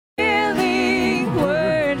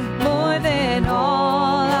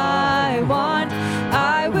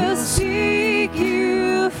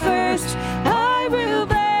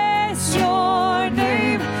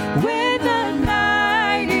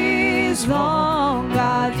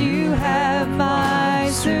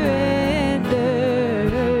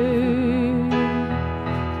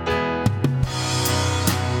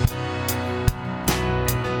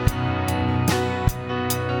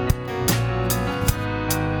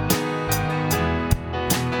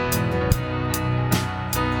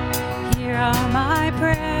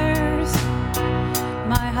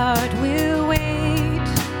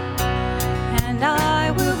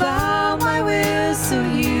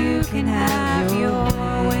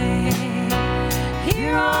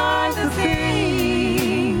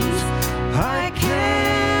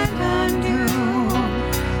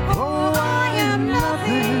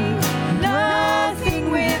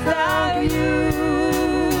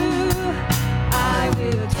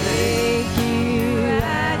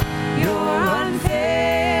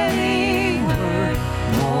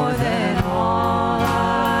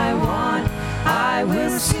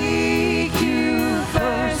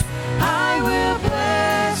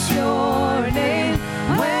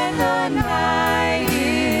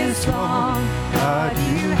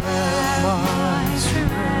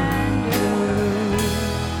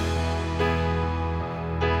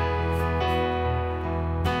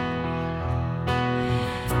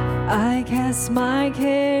I cast my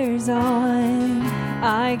cares on.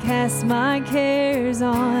 I cast my cares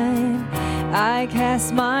on. I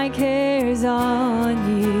cast my cares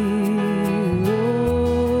on you.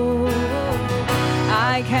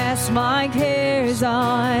 I cast my cares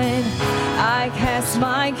on. I cast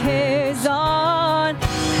my cares on.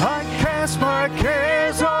 I cast my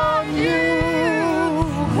cares on you.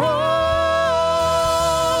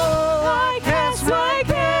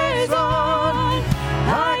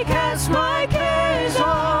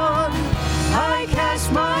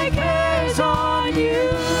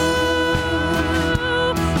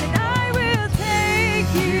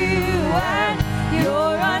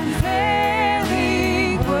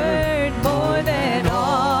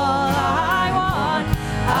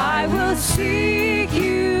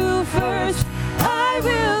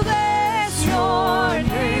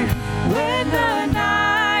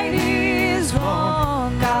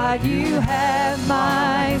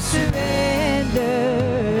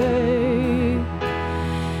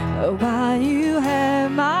 Oh, God, you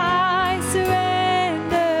have my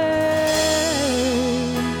surrender.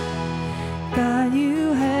 God,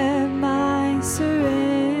 you have my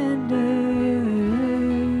surrender.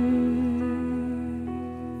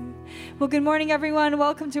 Well, good morning, everyone.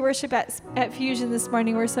 Welcome to worship at Fusion this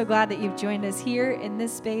morning. We're so glad that you've joined us here in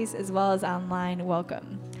this space as well as online.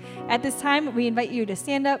 Welcome. At this time, we invite you to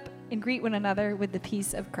stand up and greet one another with the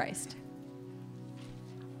peace of Christ.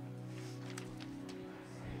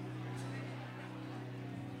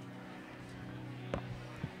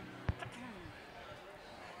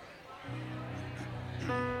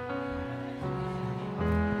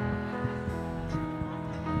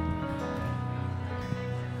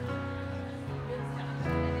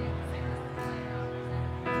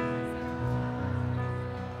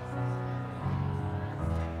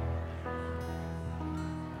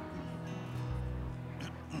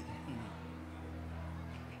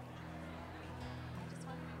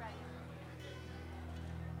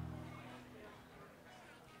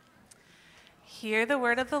 Hear the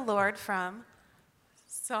word of the Lord from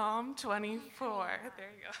Psalm 24. There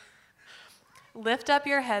you go. Lift up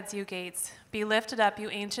your heads, you gates. Be lifted up, you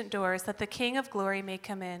ancient doors, that the King of glory may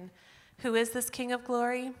come in. Who is this King of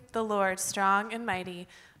glory? The Lord, strong and mighty,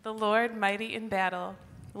 the Lord mighty in battle.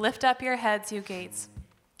 Lift up your heads, you gates.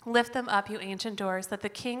 Lift them up, you ancient doors, that the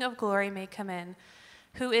King of glory may come in.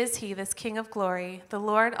 Who is he, this King of glory? The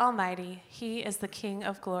Lord Almighty. He is the King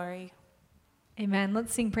of glory. Amen.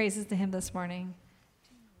 Let's sing praises to him this morning.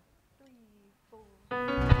 2, 3, 4.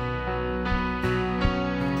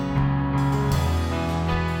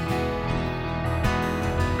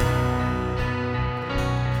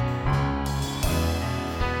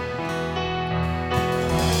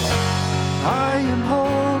 I am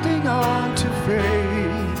holding on to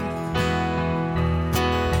faith,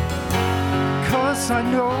 'cause I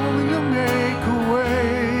know you'll make a way.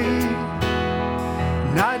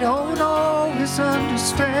 And I don't always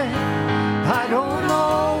understand, I don't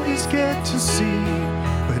always get to see,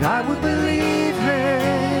 but I will believe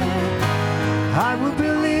it, I will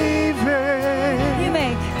believe it.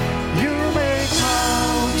 You make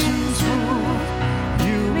mountains move,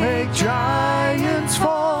 you make giants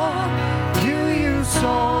fall, you use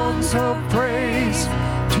songs of praise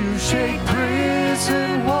to shake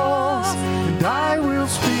prison walls. And I will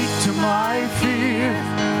speak to my fear,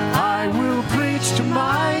 I will preach to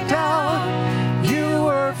my doubt. You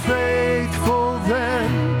were faithful then,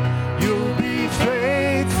 you'll be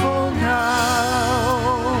faithful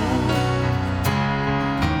now.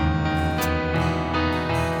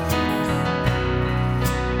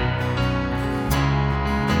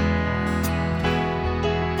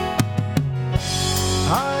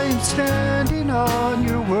 I am standing on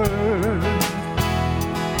your word,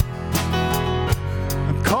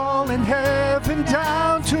 I'm calling heaven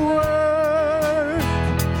down to earth,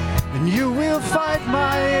 and you will fight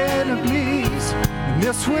my enemies, and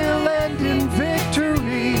this will end in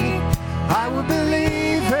victory. I will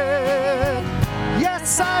believe it,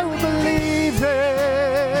 yes, I will believe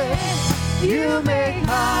it. You make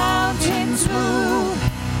mountains move,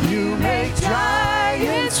 you make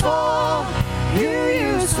giants fall, you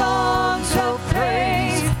use songs of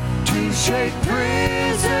praise to shake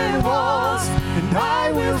prison walls. And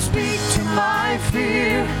I will speak to my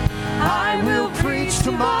fear, I will preach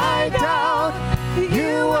to my doubt.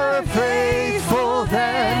 You were faithful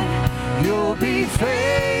then, you'll be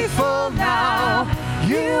faithful now.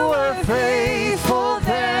 You were faithful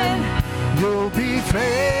then, you'll be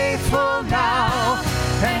faithful now.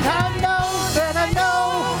 And I know that I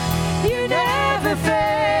know you never fail.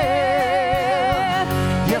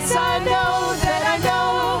 Yes, I know that I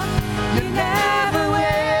know you never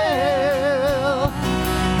will.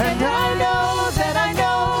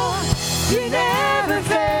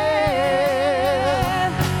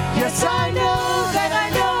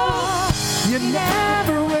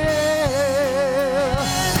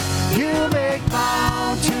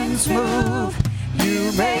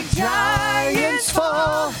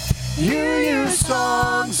 You use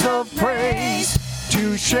songs of praise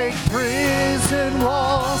to shake prison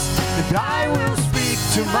walls. And I will speak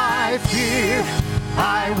to my fear.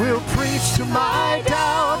 I will preach to my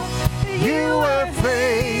doubt. You were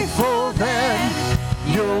faithful then.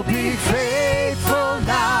 You'll be faithful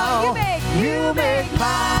now. You make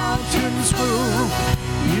mountains move.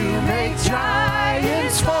 You make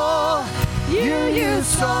giants fall. You use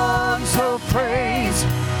songs of praise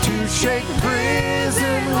to shake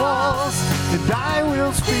prison walls. And I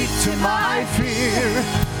will speak to my fear.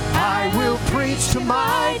 I will preach to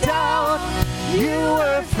my doubt. You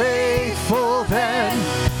were faithful then.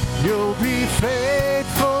 You'll be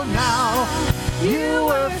faithful now. You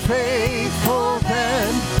were faithful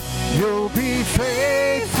then. You'll be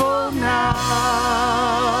faithful now.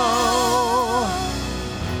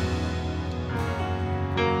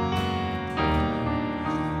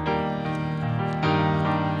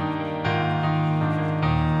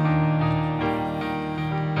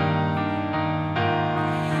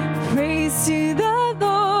 Praise to the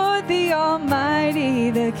Lord, the Almighty,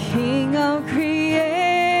 the King of creation.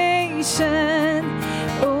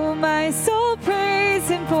 Oh, my soul, praise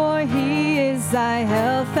him, for he is thy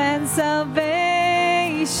health and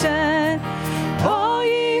salvation. All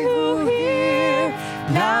ye who hear,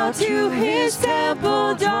 now to his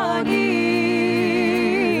temple draw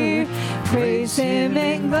near. Praise him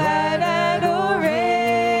in glad adoration.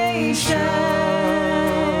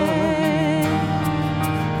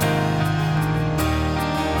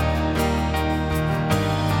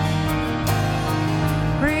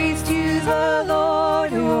 The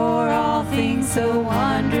Lord, who o'er all things so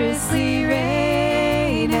wondrously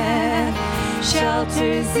reigneth,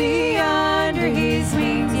 shelters thee under his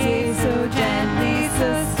wings, yea, so gently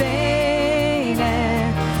sustaineth.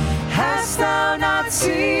 Hast thou not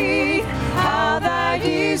seen how thy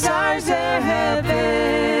desires are heaven,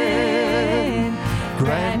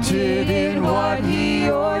 granted in what he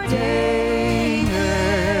ordaineth?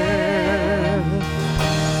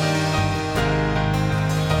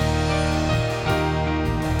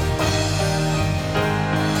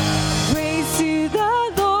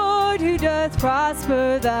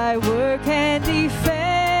 Prosper thy work and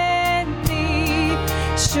defend thee.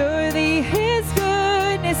 Surely his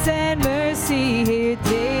goodness and mercy here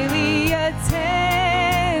daily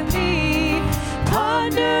attend thee.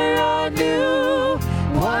 Ponder anew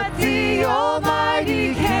what the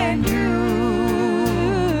Almighty can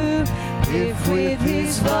do, if with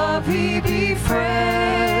his love he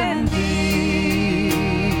befriend thee.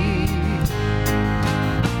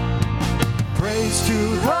 Praise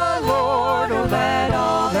to the Lord, oh, let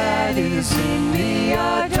all that is in me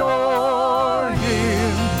adore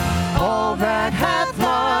him. All that hath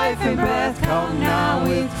life and breath, come now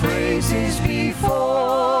with praises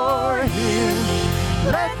before him.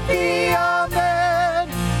 Let the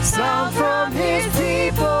amen sound from his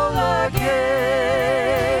people again.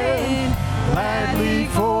 Gladly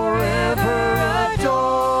forever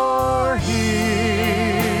adore him.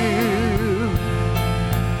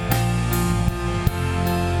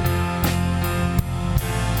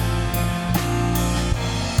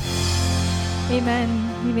 Amen.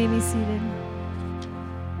 You may be seated.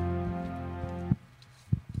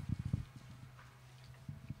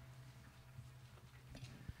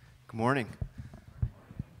 Good morning.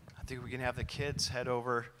 I think we can have the kids head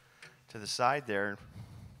over to the side there,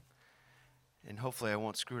 and hopefully I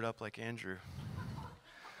won't screw it up like Andrew.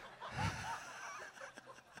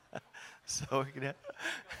 So we can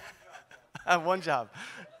have one job.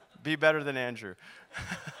 Be better than Andrew.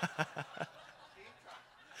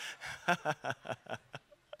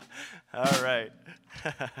 All right.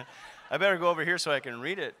 I better go over here so I can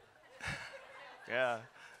read it. Yeah.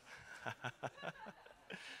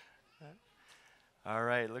 All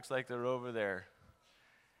right, looks like they're over there.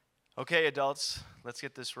 Okay, adults, let's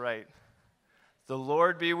get this right. The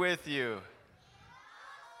Lord be with you.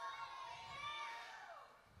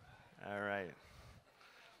 All right.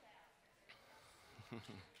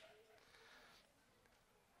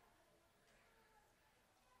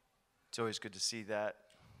 It's always good to see that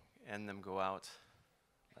and them go out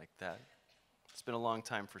like that. It's been a long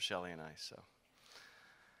time for Shelley and I, so.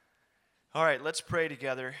 All right, let's pray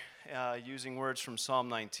together using words from Psalm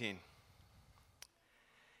 19.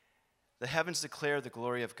 The heavens declare the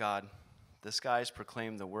glory of God. The skies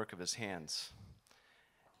proclaim the work of his hands.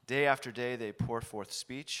 Day after day they pour forth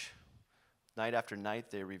speech. Night after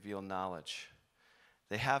night they reveal knowledge.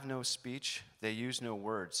 They have no speech, they use no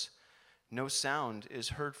words. No sound is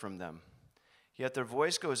heard from them. Yet their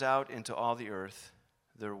voice goes out into all the earth,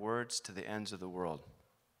 their words to the ends of the world.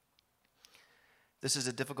 This is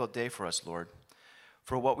a difficult day for us, Lord.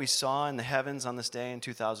 For what we saw in the heavens on this day in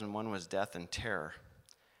 2001 was death and terror.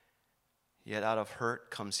 Yet out of hurt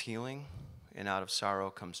comes healing, and out of sorrow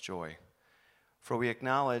comes joy. For we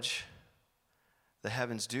acknowledge the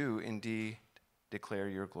heavens do indeed declare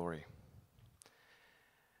your glory.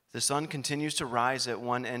 The sun continues to rise at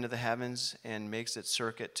one end of the heavens and makes its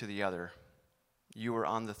circuit to the other. You are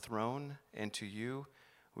on the throne, and to you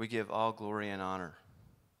we give all glory and honor.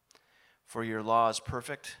 For your law is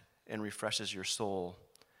perfect and refreshes your soul.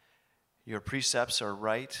 Your precepts are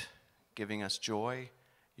right, giving us joy.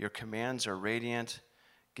 Your commands are radiant,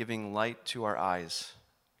 giving light to our eyes.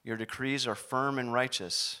 Your decrees are firm and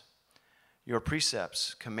righteous. Your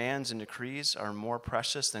precepts, commands, and decrees are more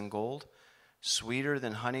precious than gold, sweeter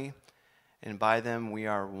than honey, and by them we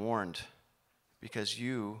are warned, because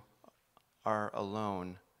you are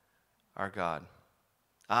alone our God.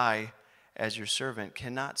 I, as your servant,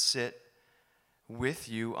 cannot sit with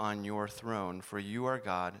you on your throne, for you are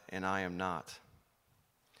God and I am not.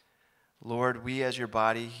 Lord, we as your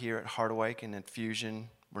body here at Hardwick and at Fusion,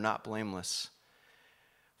 we're not blameless.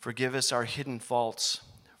 Forgive us our hidden faults.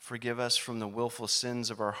 Forgive us from the willful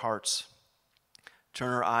sins of our hearts.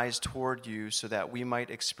 Turn our eyes toward you so that we might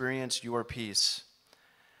experience your peace.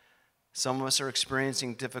 Some of us are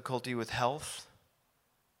experiencing difficulty with health.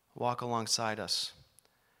 Walk alongside us.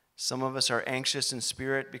 Some of us are anxious in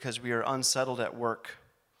spirit because we are unsettled at work.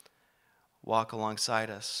 Walk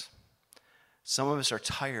alongside us. Some of us are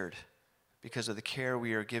tired because of the care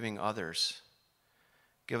we are giving others.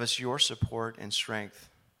 Give us your support and strength.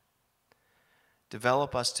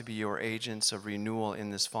 Develop us to be your agents of renewal in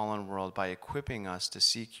this fallen world by equipping us to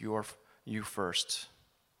seek you first.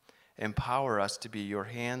 Empower us to be your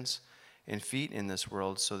hands and feet in this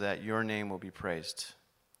world so that your name will be praised.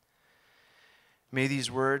 May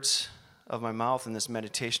these words of my mouth and this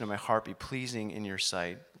meditation of my heart be pleasing in your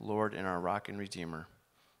sight, Lord and our rock and redeemer.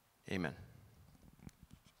 Amen.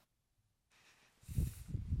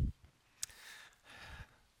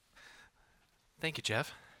 Thank you,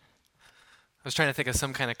 Jeff. I was trying to think of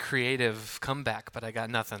some kind of creative comeback, but I got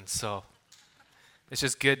nothing. So it's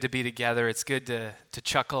just good to be together. It's good to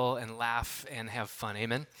chuckle and laugh and have fun.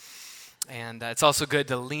 Amen. And it's also good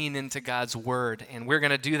to lean into God's word. And we're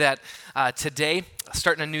going to do that today,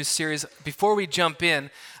 starting a new series. Before we jump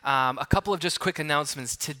in, a couple of just quick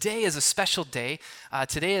announcements. Today is a special day.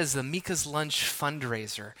 Today is the Mika's Lunch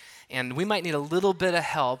fundraiser. And we might need a little bit of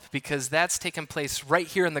help because that's taking place right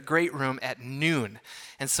here in the great room at noon.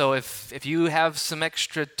 And so if you have some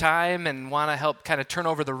extra time and want to help kind of turn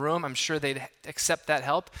over the room, I'm sure they'd accept that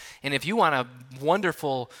help. And if you want a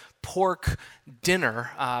wonderful pork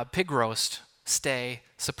dinner, pig roast,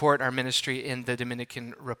 support our ministry in the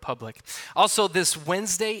Dominican Republic. Also, this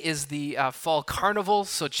Wednesday is the Fall Carnival,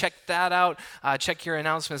 so check that out. Check your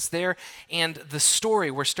announcements there. And the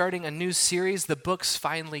story, we're starting a new series, The Books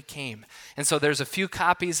Finally Came. And so there's a few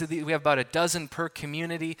copies. We have about a dozen per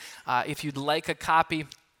community. If you'd like a copy,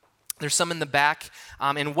 there's some in the back.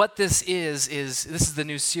 And what this is this is the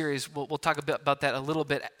new series. We'll talk a bit about that a little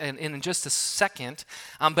bit in just a second.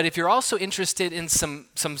 But if you're also interested in some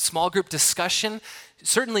small group discussion,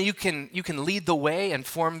 certainly you can lead the way and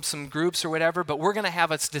form some groups or whatever, but we're going to have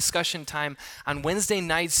a discussion time on Wednesday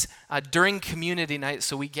nights during community night.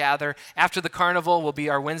 So we gather. After the carnival will be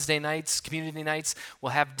our Wednesday nights, community nights.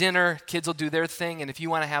 We'll have dinner. Kids will do their thing. And if you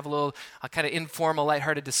want to have a little kind of informal,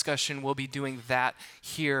 lighthearted discussion, we'll be doing that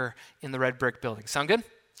here in the Red Brick Building. Sound good?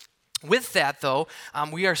 With that, though,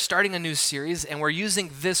 we are starting a new series, and we're using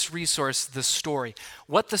this resource, the story.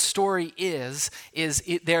 What the story is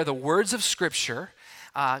they're the words of Scripture,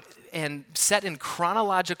 and set in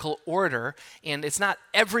chronological order, and it's not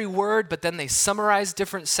every word, but then they summarize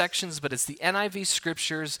different sections, but it's the NIV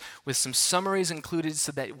scriptures with some summaries included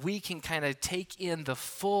so that we can kind of take in the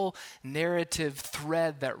full narrative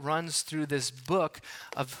thread that runs through this book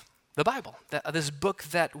of the Bible, this book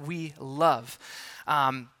that we love.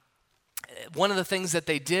 One of the things that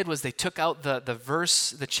they did was they took out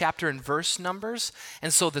the chapter and verse numbers,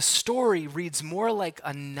 and so the story reads more like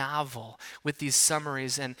a novel with these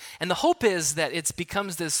summaries, and the hope is that it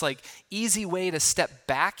becomes this like easy way to step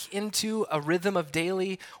back into a rhythm of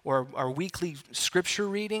daily or weekly scripture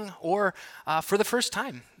reading, or for the first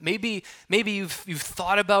time. Maybe you've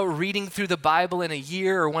thought about reading through the Bible in a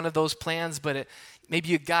year or one of those plans, but maybe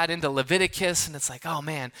you got into Leviticus and it's like, oh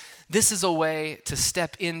man, this is a way to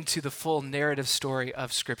step into the full narrative story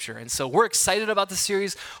of Scripture. And so we're excited about the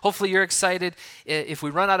series. Hopefully you're excited. If we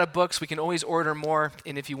run out of books, we can always order more.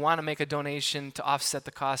 And if you want to make a donation to offset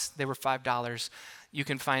the cost, they were $5. You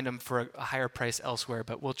can find them for a higher price elsewhere,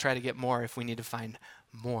 but we'll try to get more if we need to find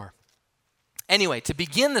more. Anyway, to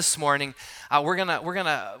begin this morning, we're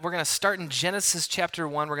gonna start in Genesis chapter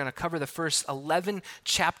 1. We're gonna cover the first 11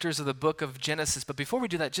 chapters of the book of Genesis. But before we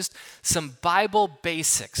do that, just some Bible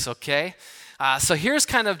basics, okay? So here's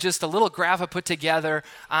kind of just a little graph I put together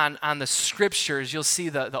on the scriptures. You'll see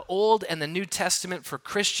the Old and the New Testament for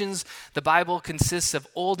Christians. The Bible consists of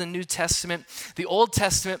Old and New Testament. The Old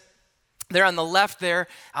Testament, there on the left there,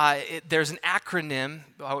 there's an acronym.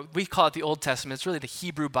 We call it the Old Testament. It's really the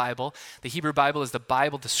Hebrew Bible. The Hebrew Bible is the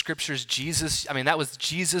Bible, the scriptures, that was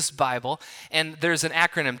Jesus' Bible. And there's an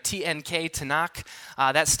acronym, TNK, Tanakh.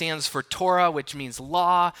 That stands for Torah, which means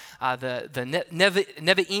law. The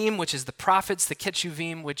Nevi'im, which is the prophets. The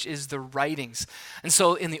Ketuvim, which is the writings. And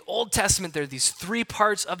so in the Old Testament, there are these three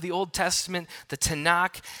parts of the Old Testament, the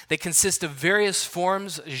Tanakh. They consist of various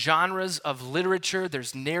forms, genres of literature.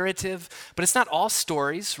 There's narrative. But it's not all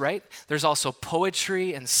stories, right? There's also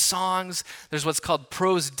poetry and songs. There's what's called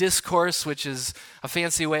prose discourse, which is a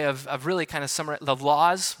fancy way of really kind of summarizing the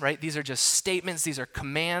laws, right? These are just statements. These are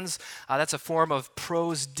commands. That's a form of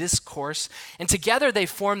prose discourse. And together they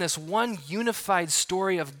form this one unified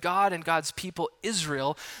story of God and God's people,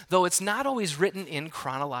 Israel, though it's not always written in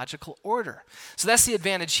chronological order. So that's the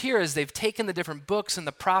advantage here is they've taken the different books and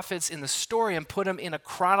the prophets in the story and put them in a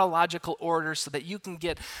chronological order so that you can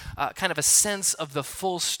get kind of a sense of the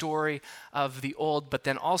full story of the Old, but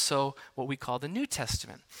then also what we call the New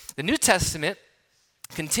Testament. The New Testament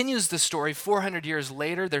continues the story 400 years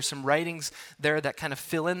later. There's some writings there that kind of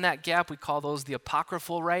fill in that gap. We call those the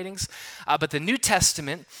apocryphal writings. But the New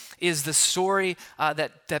Testament is the story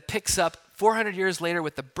that picks up 400 years later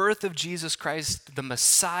with the birth of Jesus Christ, the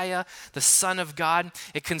Messiah, the Son of God.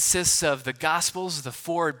 It consists of the Gospels, the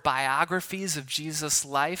 4 biographies of Jesus'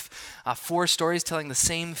 life, 4 stories telling the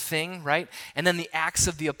same thing, right? And then the Acts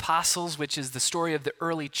of the Apostles, which is the story of the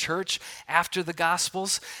early church after the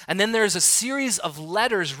Gospels. And then there's a series of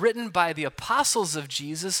letters written by the apostles of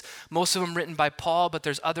Jesus, most of them written by Paul, but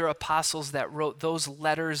there's other apostles that wrote those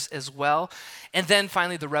letters as well. And then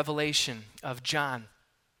finally the Revelation of John.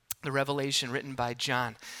 The Revelation written by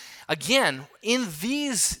John. Again, in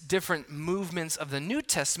these different movements of the New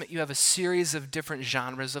Testament, you have a series of different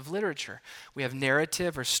genres of literature. We have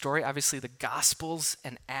narrative or story, obviously the Gospels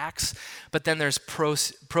and Acts, but then there's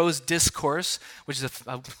prose discourse, which is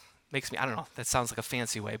makes me, I don't know, that sounds like a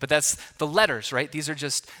fancy way, but that's the letters, right? These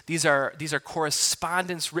are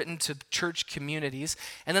correspondence written to church communities,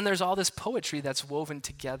 and then there's all this poetry that's woven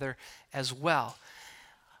together as well.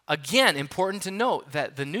 Again, important to note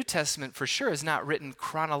that the New Testament for sure is not written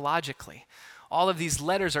chronologically. All of these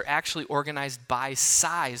letters are actually organized by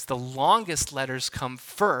size. The longest letters come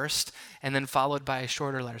first and then followed by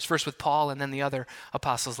shorter letters. First with Paul and then the other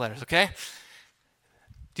apostles' letters, okay?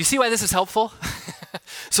 Do you see why this is helpful?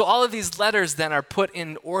 So all of these letters then are put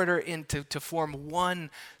in order to form one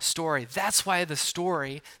story. That's why the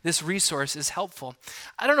story, this resource, is helpful.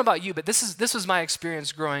 I don't know about you, but this was my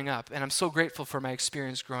experience growing up, and I'm so grateful for my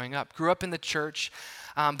experience growing up. Grew up in the church,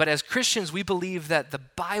 but as Christians, we believe that the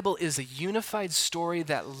Bible is a unified story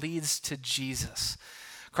that leads to Jesus.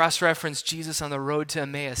 Cross-reference Jesus on the road to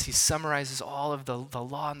Emmaus. He summarizes all of the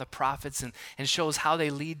law and the prophets and shows how they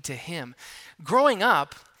lead to him. Growing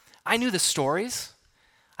up, I knew the stories.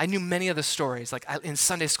 I knew many of the stories. Like in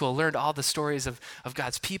Sunday school, I learned all the stories of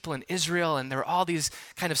God's people in Israel, and there were all these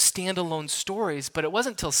kind of standalone stories, but it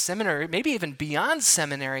wasn't until seminary, maybe even beyond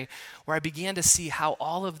seminary, where I began to see how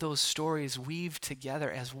all of those stories weave together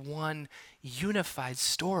as one unified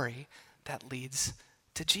story that leads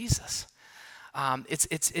to Jesus.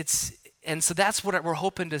 And so that's what we're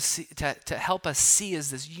hoping to see, to help us see is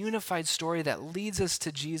this unified story that leads us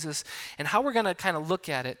to Jesus. And how we're going to kind of look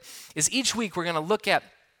at it is each week we're going to look at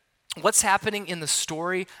what's happening in the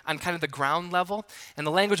story on kind of the ground level. And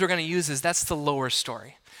the language we're going to use is that's the lower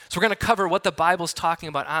story. So we're going to cover what the Bible's talking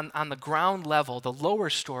about on the ground level, the lower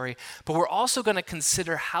story, but we're also going to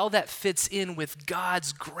consider how that fits in with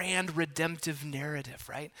God's grand redemptive narrative,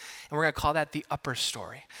 right? And we're going to call that the upper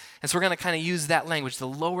story. And so we're going to kind of use that language, the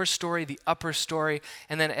lower story, the upper story,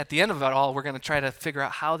 and then at the end of it all, we're going to try to figure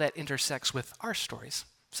out how that intersects with our stories.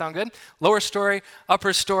 Sound good? Lower story,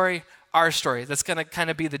 upper story, our story. That's going to kind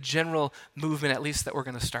of be the general movement, at least that we're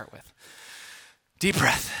going to start with. Deep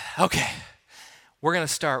breath. Okay. We're going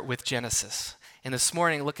to start with Genesis. And this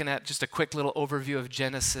morning, looking at just a quick little overview of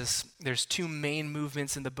Genesis, there's 2 main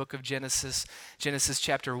movements in the book of Genesis. Genesis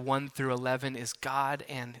chapter 1 through 11 is God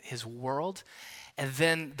and his world. And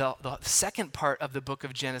then the second part of the book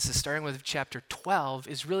of Genesis, starting with chapter 12,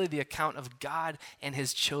 is really the account of God and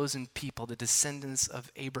his chosen people, the descendants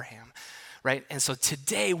of Abraham. right? And so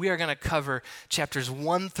today we are going to cover chapters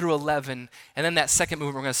 1 through 11, and then that second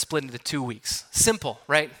movement we're going to split into 2 weeks. Simple,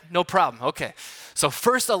 right? No problem. Okay. So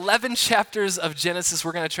first 11 chapters of Genesis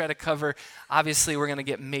we're going to try to cover. Obviously, we're going to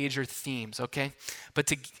get major themes, okay? But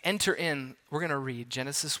to enter in, we're going to read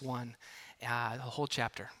Genesis 1, the whole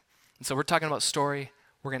chapter. And so we're talking about story.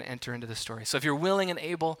 We're going to enter into the story. So if you're willing and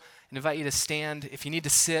able, I invite you to stand. If you need to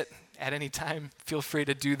sit at any time, feel free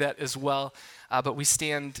to do that as well. But we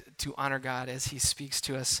stand to honor God as he speaks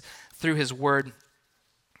to us through his word.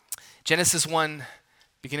 Genesis 1,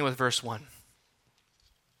 beginning with verse 1.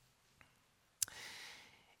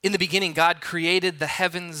 In the beginning, God created the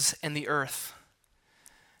heavens and the earth.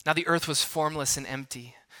 Now the earth was formless and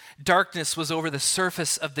empty. Darkness was over the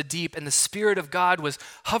surface of the deep, and the Spirit of God was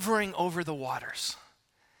hovering over the waters.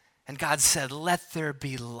 And God said, "Let there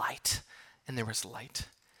be light." And there was light.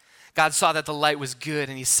 God saw that the light was good,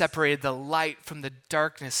 and he separated the light from the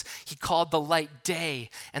darkness. He called the light day,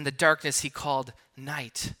 and the darkness he called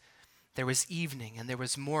night. There was evening, and there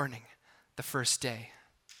was morning, the first day.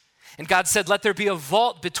 And God said, "Let there be a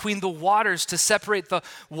vault between the waters to separate the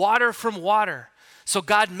water from water." So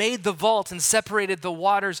God made the vault and separated the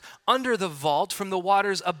waters under the vault from the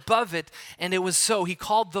waters above it, and it was so. He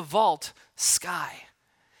called the vault sky.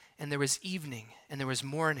 And there was evening, and there was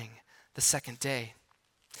morning, the second day.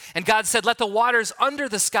 And God said, "Let the waters under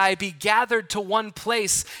the sky be gathered to one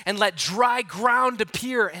place, and let dry ground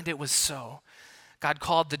appear." And it was so. God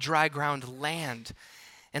called the dry ground land,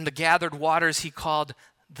 and the gathered waters he called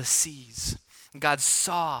the seas. And God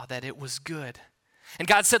saw that it was good. And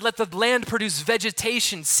God said, "Let the land produce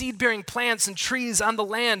vegetation, seed-bearing plants and trees on the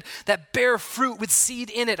land that bear fruit with seed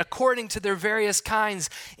in it according to their various kinds."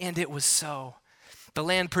 And it was so. The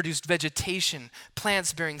land produced vegetation,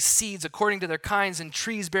 plants bearing seeds according to their kinds, and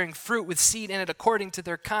trees bearing fruit with seed in it according to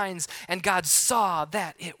their kinds. And God saw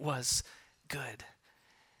that it was good.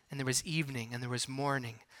 And there was evening, and there was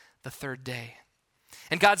morning, the third day.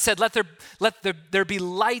 And God said, let there be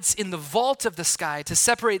lights in the vault of the sky to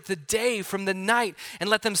separate the day from the night, and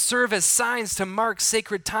let them serve as signs to mark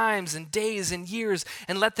sacred times and days and years,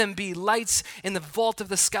 and let them be lights in the vault of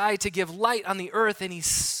the sky to give light on the earth.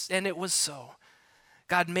 And it was so.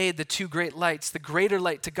 God made the two great lights, the greater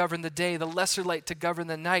light to govern the day, the lesser light to govern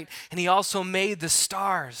the night, and he also made the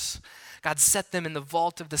stars. God set them in the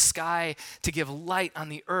vault of the sky to give light on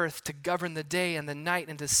the earth, to govern the day and the night,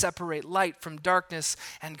 and to separate light from darkness.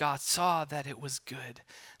 And God saw that it was good.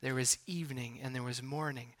 There was evening and there was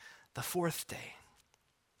morning, the fourth day.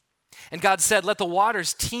 And God said, "Let the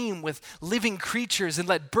waters teem with living creatures, and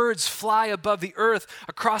let birds fly above the earth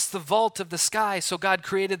across the vault of the sky." So God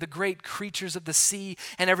created the great creatures of the sea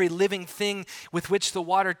and every living thing with which the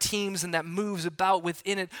water teems and that moves about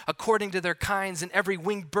within it according to their kinds, and every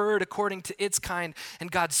winged bird according to its kind. And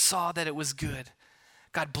God saw that it was good.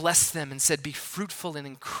 God blessed them and said, "Be fruitful and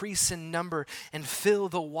increase in number, and fill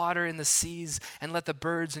the water in the seas, and let the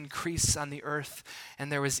birds increase on the earth." And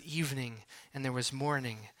there was evening and there was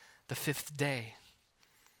morning, the fifth day.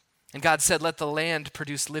 And God said, "Let the land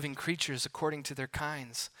produce living creatures according to their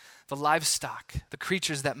kinds, the livestock, the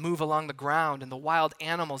creatures that move along the ground, and the wild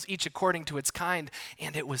animals, each according to its kind."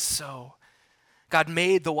 And it was so. God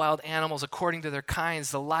made the wild animals according to their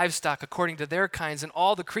kinds, the livestock according to their kinds, and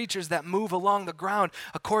all the creatures that move along the ground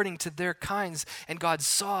according to their kinds. And God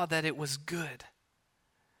saw that it was good.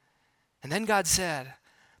 And then God said,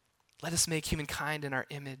 "Let us make humankind in our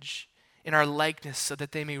image, in our likeness, so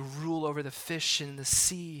that they may rule over the fish in the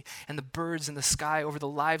sea and the birds in the sky, over the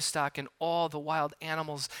livestock and all the wild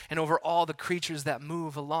animals, and over all the creatures that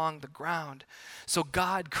move along the ground." So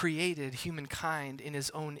God created humankind in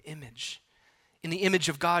his own image. In the image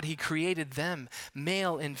of God, he created them.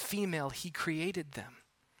 Male and female, he created them.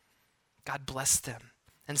 God blessed them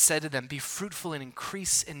and said to them, "Be fruitful and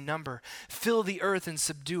increase in number. Fill the earth and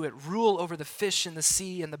subdue it. Rule over the fish in the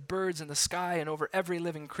sea and the birds in the sky, and over every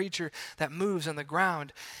living creature that moves on the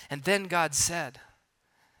ground." And then God said,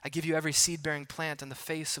 "I give you every seed-bearing plant on the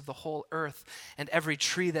face of the whole earth, and every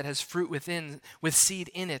tree that has fruit within with seed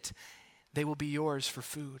in it. They will be yours for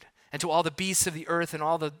food. And to all the beasts of the earth and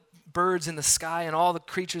all the birds in the sky and all the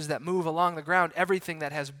creatures that move along the ground, everything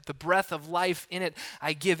that has the breath of life in it,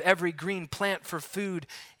 I give every green plant for food."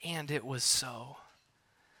 And it was so.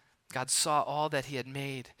 God saw all that he had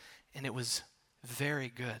made, and it was very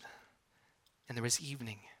good. And there was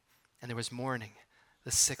evening, and there was morning,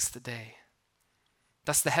 the sixth day.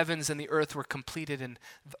 Thus the heavens and the earth were completed in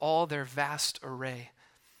all their vast array.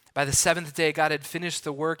 By the seventh day, God had finished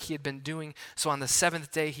the work he had been doing. So on the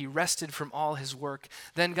seventh day, he rested from all his work.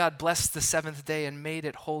 Then God blessed the seventh day and made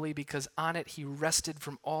it holy, because on it he rested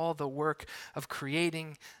from all the work of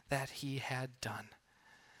creating that he had done.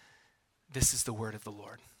 This is the word of the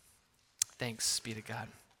Lord. Thanks be to God.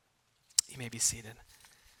 You may be seated.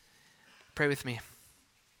 Pray with me.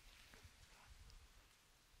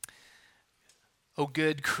 O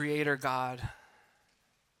good Creator God,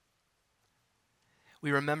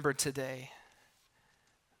 we remember today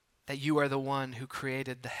that you are the one who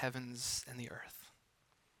created the heavens and the earth.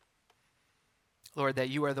 Lord, that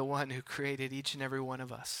you are the one who created each and every one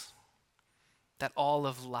of us. That all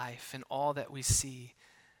of life and all that we see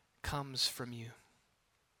comes from you.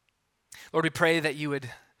 Lord, we pray that you would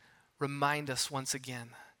remind us once again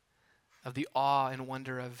of the awe and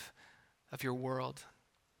wonder of your world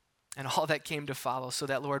and all that came to follow, so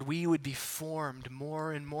that, Lord, we would be formed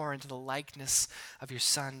more and more into the likeness of your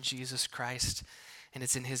Son, Jesus Christ. And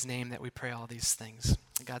it's in his name that we pray all these things.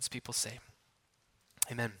 And God's people say,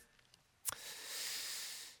 amen.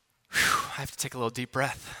 Whew, I have to take a little deep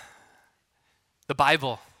breath. The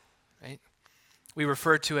Bible, right? We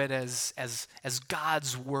refer to it as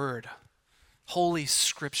God's word, Holy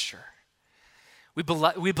Scripture. We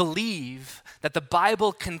believe that the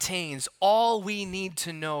Bible contains all we need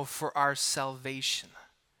to know for our salvation.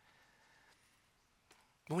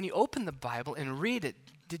 But when you open the Bible and read it,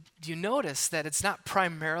 do you notice that it's not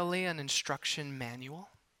primarily an instruction manual?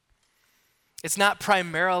 It's not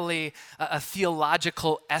primarily a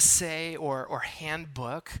theological essay or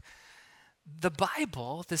handbook. The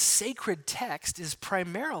Bible, the sacred text, is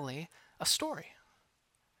primarily a story.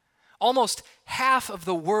 Almost half of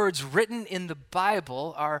the words written in the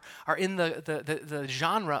Bible are in the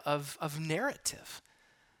genre of narrative,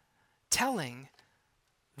 telling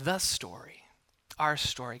the story, our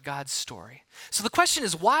story, God's story. So the question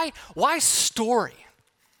is, why story?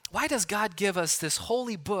 Why does God give us this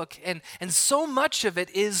holy book and so much of it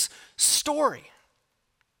is story?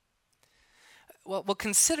 Well,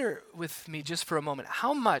 consider with me just for a moment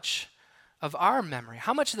how much of our memory,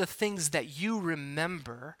 how much of the things that you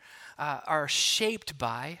remember are shaped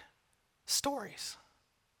by stories.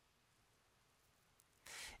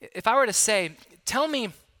 If I were to say, tell me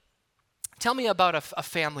about a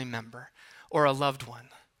family member or a loved one,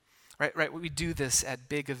 right? We do this at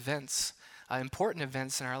big events, important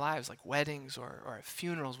events in our lives, like weddings or at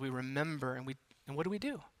funerals. We remember, and what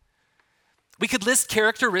do? We could list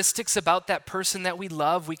characteristics about that person that we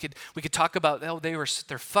love. We could talk about,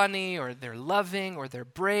 they're funny, or they're loving, or they're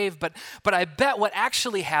brave. But I bet what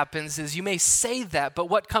actually happens is you may say that, but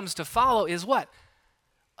what comes to follow is what?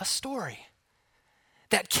 A story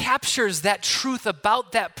that captures that truth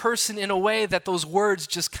about that person in a way that those words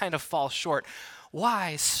just kind of fall short.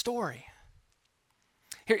 Why story?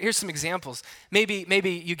 Here's some examples.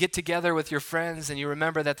 Maybe you get together with your friends and you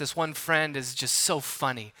remember that this one friend is just so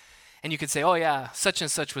funny. And you could say, oh yeah, such and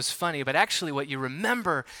such was funny, but actually what you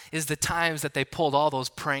remember is the times that they pulled all those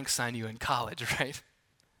pranks on you in college, right?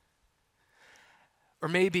 Or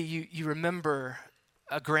maybe you remember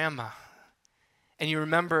a grandma, and you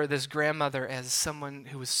remember this grandmother as someone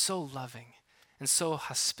who was so loving and so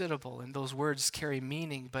hospitable, and those words carry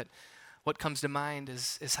meaning, but what comes to mind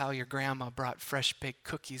is how your grandma brought fresh baked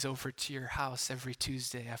cookies over to your house every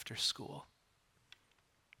Tuesday after school.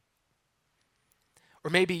 Or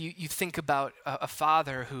maybe you think about a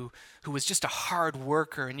father who was just a hard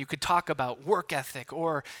worker, and you could talk about work ethic,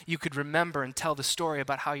 or you could remember and tell the story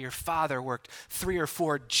about how your father worked 3 or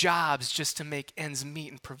 4 jobs just to make ends meet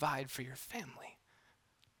and provide for your family.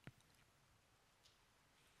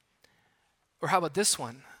 Or how about this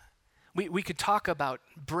one? We could talk about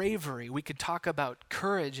bravery, we could talk about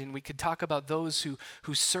courage, and we could talk about those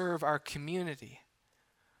who serve our community.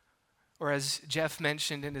 Or as Jeff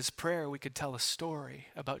mentioned in his prayer, we could tell a story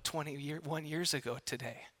about 21 years ago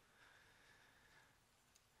today,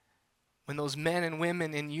 when those men and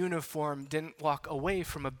women in uniform didn't walk away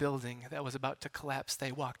from a building that was about to collapse,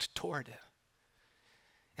 they walked toward it.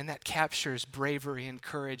 And that captures bravery and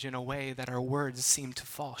courage in a way that our words seem to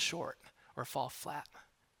fall short or fall flat.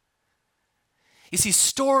 You see,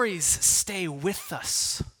 stories stay with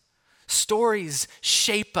us. Stories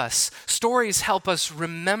shape us. Stories help us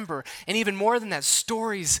remember. And even more than that,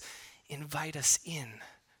 stories invite us in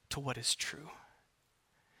to what is true.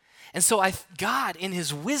 And so God, in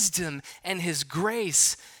his wisdom and his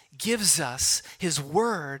grace, gives us his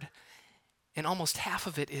word, and almost half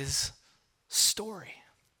of it is story.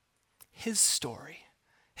 His story.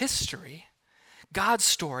 History. God's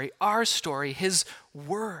story. Our story. His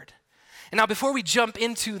word. And now before we jump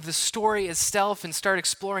into the story itself and start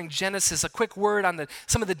exploring Genesis, a quick word on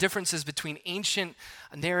some of the differences between ancient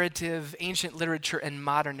narrative, ancient literature, and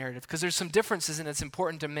modern narrative, because there's some differences and it's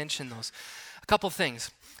important to mention those. A couple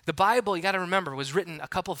things. The Bible, you got to remember, was written a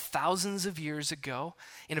couple thousands of years ago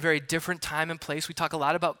in a very different time and place. We talk a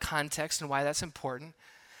lot about context and why that's important.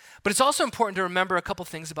 But it's also important to remember a couple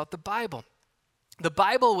things about the Bible. The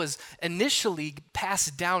Bible was initially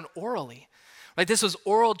passed down orally. Like this was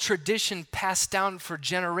oral tradition passed down for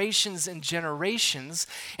generations and generations.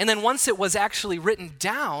 And then once it was actually written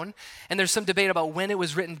down, and there's some debate about when it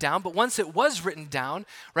was written down, but once it was written down,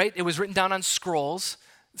 right, it was written down on scrolls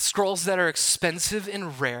that are expensive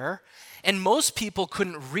and rare. And most people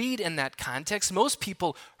couldn't read in that context. Most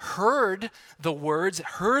people heard the words,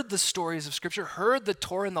 heard the stories of Scripture, heard the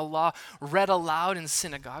Torah and the law read aloud in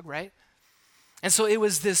synagogue, right? And so it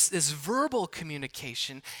was this verbal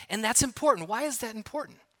communication, and that's important. Why is that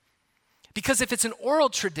important? Because if it's an oral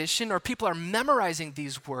tradition or people are memorizing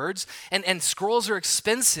these words and scrolls are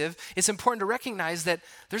expensive, it's important to recognize that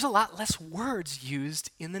there's a lot less words used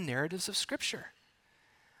in the narratives of Scripture.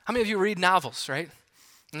 How many of you read novels, right?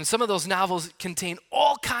 And some of those novels contain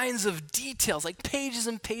all kinds of details, like pages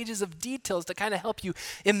and pages of details to kind of help you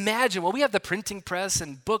imagine. Well, we have the printing press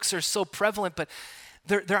and books are so prevalent, but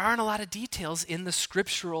there aren't a lot of details in the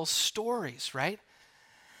scriptural stories, right?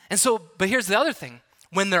 And so, but here's the other thing.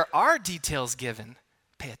 When there are details given,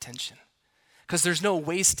 pay attention. Because there's no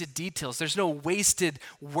wasted details. There's no wasted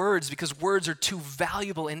words because words are too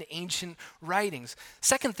valuable in ancient writings.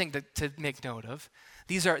 Second thing to make note of,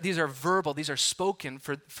 these are verbal, these are spoken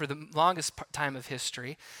for the longest time of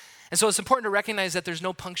history. And so it's important to recognize that there's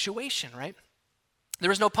no punctuation, right? There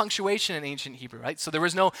was no punctuation in ancient Hebrew, right? So there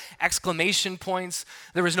was no exclamation points.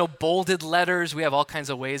 There was no bolded letters. We have all kinds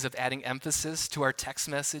of ways of adding emphasis to our text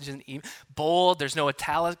message. Bold, there's no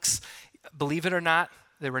italics. Believe it or not,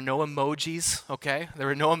 there were no emojis, okay? There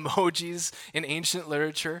were no emojis in ancient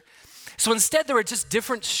literature. So instead, there were just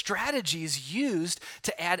different strategies used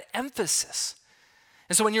to add emphasis.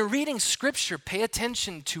 And so when you're reading Scripture, pay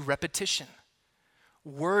attention to repetition,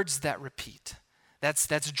 words that repeat.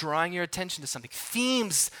 That's drawing your attention to something.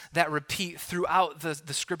 Themes that repeat throughout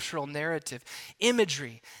the scriptural narrative.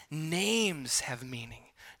 Imagery, names have meaning.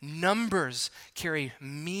 Numbers carry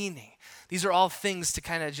meaning. These are all things to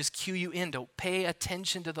kind of just cue you in, to pay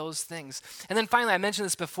attention to those things. And then finally, I mentioned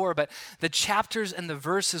this before, but the chapters and the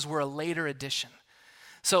verses were a later addition.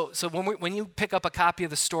 So when you pick up a copy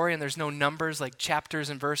of the story and there's no numbers like chapters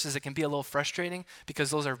and verses, it can be a little frustrating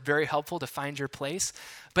because those are very helpful to find your place.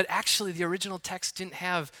 But actually, the original text didn't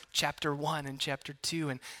have chapter 1 and chapter 2.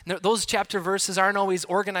 And those chapter verses aren't always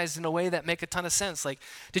organized in a way that make a ton of sense. Like,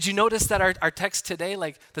 did you notice that our text today,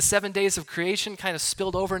 like the 7 days of creation kind of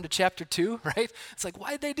spilled over into chapter 2, right? It's like,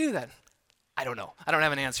 why did they do that? I don't know. I don't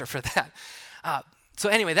have an answer for that. So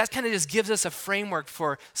anyway, that kind of just gives us a framework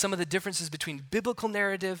for some of the differences between biblical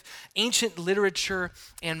narrative, ancient literature,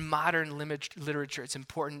 and modern literature. It's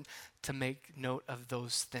important to make note of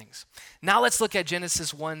those things. Now let's look at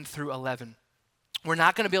Genesis 1 through 11. We're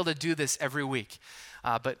not going to be able to do this every week,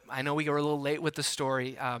 but I know we were a little late with the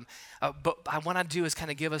story. But what I want to do is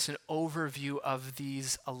kind of give us an overview of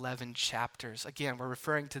these 11 chapters. Again, we're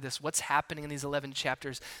referring to this, what's happening in these 11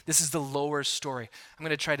 chapters. This is the lower story. I'm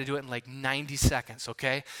going to try to do it in like 90 seconds,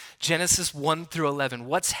 okay? Genesis 1 through 11.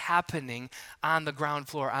 What's happening on the ground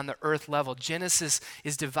floor, on the earth level? Genesis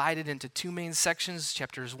is divided into two main sections,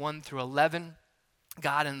 chapters 1 through 11.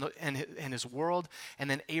 God and his world, and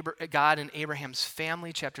then God and Abraham's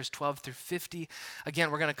family, chapters 12 through 50. Again,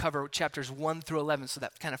 we're going to cover chapters 1 through 11, so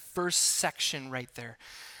that kind of first section right there.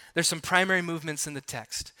 There's some primary movements in the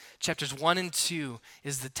text. Chapters 1 and 2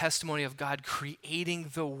 is the testimony of God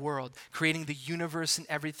creating the world, creating the universe and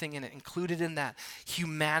everything in it. Included in that,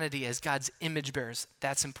 humanity as God's image bearers.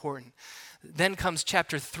 That's important. Then comes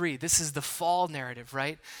chapter 3. This is the fall narrative,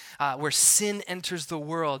 right? Where sin enters the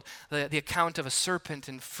world, the account of a serpent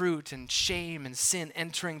and fruit and shame and sin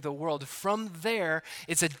entering the world. From there,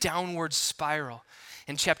 it's a downward spiral.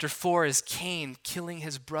 In chapter 4 is Cain killing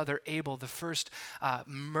his brother Abel, the first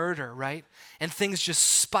murder, right? And things just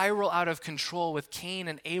spiral out of control with Cain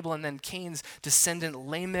and Abel, and then Cain's descendant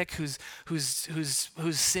Lamech, whose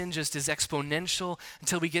sin just is exponential,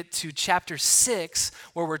 until we get to chapter 6,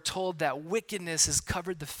 where we're told that wickedness has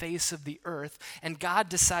covered the face of the earth, and God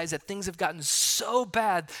decides that things have gotten so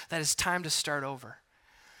bad that it's time to start over.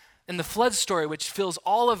 And the flood story, which fills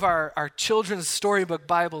all of our children's storybook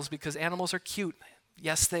Bibles because animals are cute,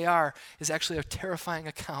 yes, they are, is actually a terrifying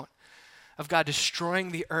account of God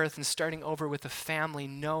destroying the earth and starting over with the family,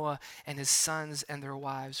 Noah and his sons and their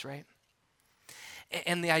wives, right?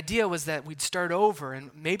 And the idea was that we'd start over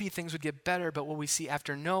and maybe things would get better, but what we see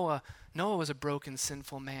after Noah was a broken,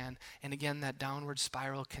 sinful man. And again, that downward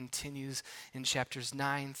spiral continues in chapters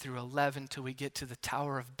 9 through 11 till we get to the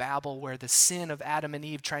Tower of Babel, where the sin of Adam and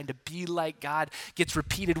Eve trying to be like God gets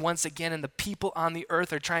repeated once again, and the people on the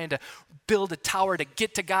earth are trying to build a tower to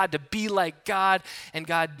get to God, to be like God. And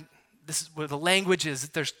God, this is where the language is,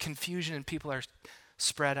 there's confusion and people are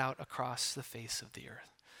spread out across the face of the earth.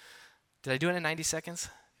 Did I do it in 90 seconds?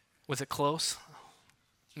 Was it close?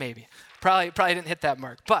 Maybe. Probably didn't hit that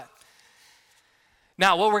mark. But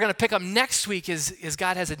now what we're going to pick up next week is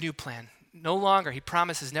God has a new plan. No longer, he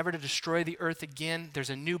promises never to destroy the earth again.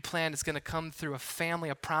 There's a new plan. It's going to come through a family,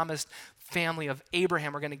 a promised family of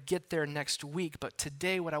Abraham. We're going to get there next week. But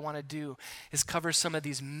today what I want to do is cover some of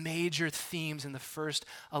these major themes in the first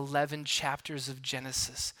 11 chapters of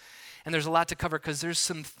Genesis. And there's a lot to cover because there's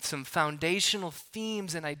some foundational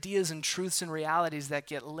themes and ideas and truths and realities that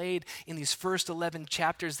get laid in these first 11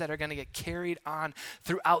 chapters that are going to get carried on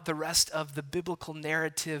throughout the rest of the biblical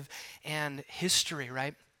narrative and history,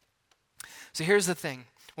 right? So here's the thing.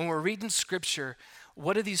 When we're reading Scripture,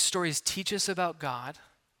 what do these stories teach us about God?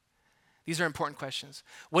 These are important questions.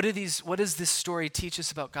 What does this story teach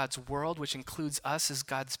us about God's world, which includes us as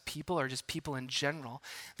God's people or just people in general?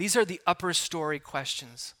 These are the upper story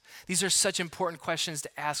questions. These are such important questions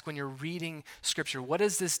to ask when you're reading Scripture. What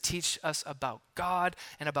does this teach us about God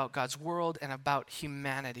and about God's world and about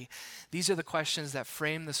humanity? These are the questions that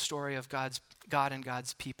frame the story of God and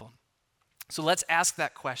God's people. So let's ask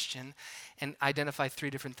that question and identify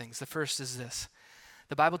three different things. The first is this.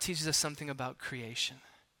 The Bible teaches us something about creation.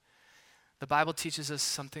 The Bible teaches us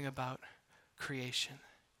something about creation.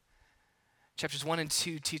 Chapters 1 and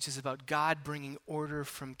 2 teaches about God bringing order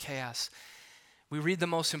from chaos. We read the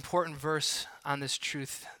most important verse on this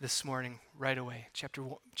truth this morning right away.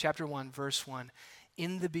 Chapter 1, verse 1.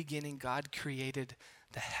 In the beginning, God created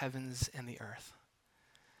the heavens and the earth.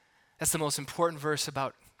 That's the most important verse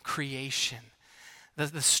about creation.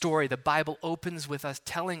 The story, the Bible opens with us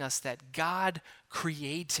telling us that God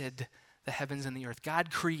created the heavens and the earth.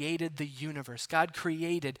 God created the universe. God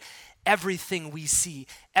created everything we see.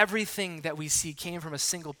 Everything that we see came from a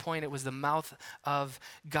single point. It was the mouth of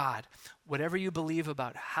God. Whatever you believe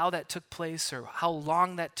about how that took place or how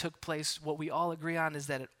long that took place, what we all agree on is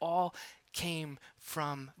that it all came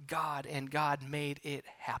from God, and God made it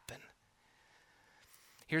happen.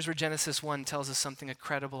 Here's where Genesis 1 tells us something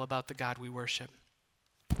incredible about the God we worship.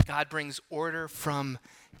 God brings order from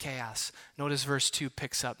chaos. Notice verse 2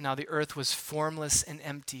 picks up. Now the earth was formless and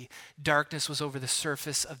empty. Darkness was over the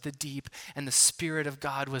surface of the deep, and the Spirit of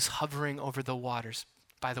God was hovering over the waters.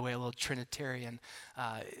 By the way, a little Trinitarian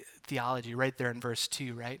theology right there in verse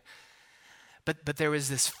 2, right? But there was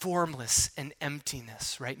this formless and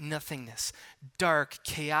emptiness, right? Nothingness. Dark,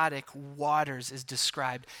 chaotic waters is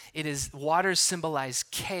described. Waters symbolize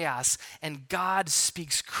chaos, and God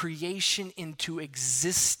speaks creation into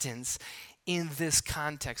existence in this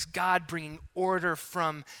context. God bringing order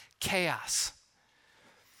from chaos.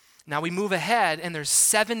 Now we move ahead, and there's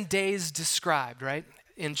 7 days described, right?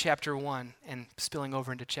 In chapter 1 and spilling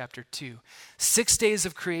over into chapter 2. 6 days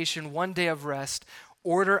of creation, 1 day of rest.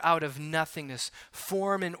 Order out of nothingness,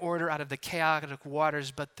 form and order out of the chaotic waters,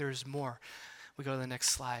 but there's more. We go to the next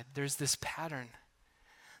slide. There's this pattern.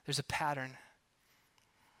 There's a pattern.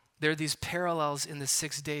 There are these parallels in the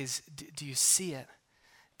 6 days. Do you see it?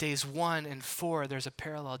 Days 1 and 4, there's a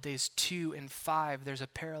parallel. Days 2 and 5, there's a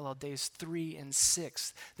parallel. Days 3 and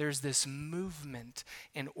 6, there's this movement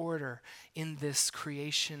and order in this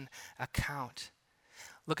creation account.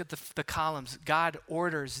 Look at the columns. God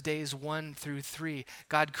orders days 1 through 3.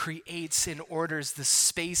 God creates and orders the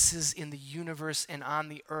spaces in the universe and on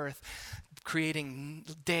the earth, creating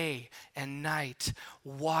day and night,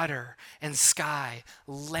 water and sky,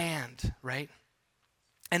 land, right?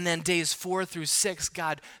 And then days 4 through 6,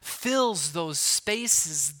 God fills those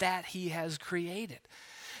spaces that he has created.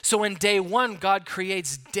 So in day 1, God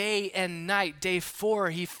creates day and night. Day 4,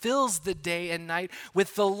 he fills the day and night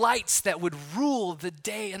with the lights that would rule the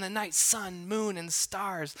day and the night, sun, moon, and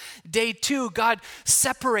stars. Day 2, God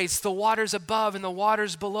separates the waters above and the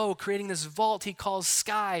waters below, creating this vault he calls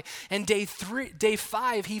sky. And day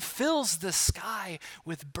 5, he fills the sky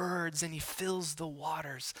with birds, and he fills the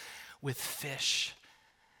waters with fish.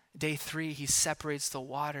 Day 3, he separates the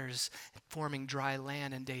waters, forming dry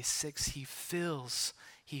land. And day 6, he fills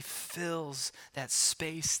that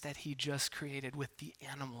space that he just created with the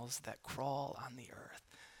animals that crawl on the earth.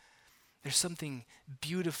 There's something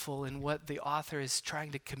beautiful in what the author is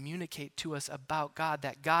trying to communicate to us about God,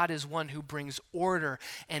 that God is one who brings order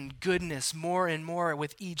and goodness more and more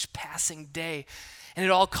with each passing day. And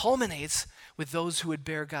it all culminates with those who would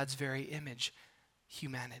bear God's very image,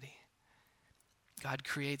 humanity. God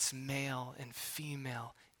creates male and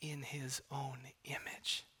female in his own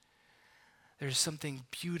image. There's something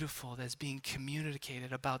beautiful that's being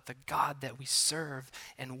communicated about the God that we serve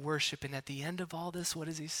and worship. And at the end of all this, what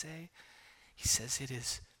does he say? He says it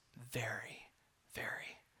is very,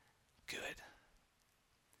 very good.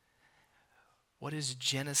 What is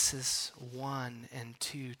Genesis 1 and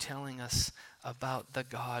 2 telling us about the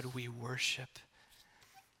God we worship?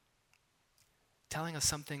 Telling us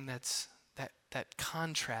something that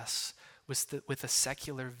contrasts with a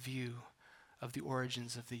secular view of the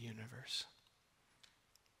origins of the universe.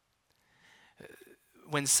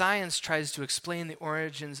 When science tries to explain the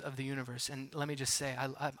origins of the universe, and let me just say,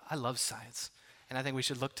 I love science, and I think we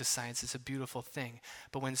should look to science. It's a beautiful thing.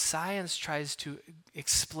 But when science tries to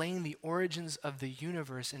explain the origins of the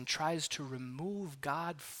universe and tries to remove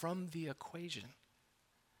God from the equation,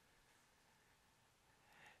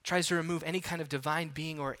 tries to remove any kind of divine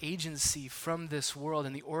being or agency from this world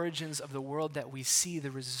and the origins of the world that we see,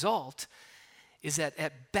 the result is that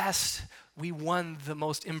at best we won the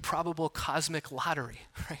most improbable cosmic lottery,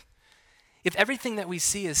 right? If everything that we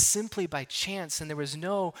see is simply by chance and there was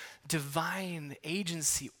no divine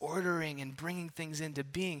agency ordering and bringing things into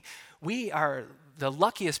being, we are the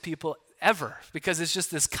luckiest people ever because it's just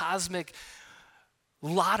this cosmic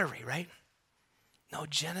lottery, right? No,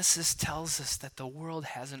 Genesis tells us that the world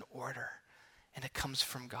has an order and it comes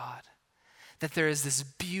from God. That there is this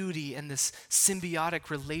beauty and this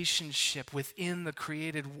symbiotic relationship within the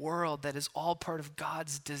created world that is all part of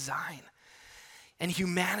God's design. And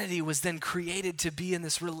humanity was then created to be in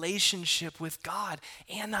this relationship with God.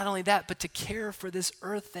 And not only that, but to care for this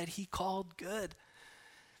earth that he called good.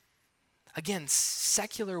 Again,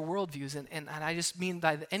 secular worldviews, and I just mean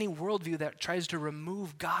by any worldview that tries to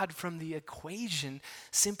remove God from the equation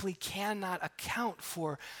simply cannot account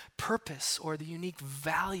for purpose or the unique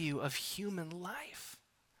value of human life,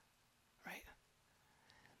 right?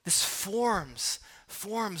 This forms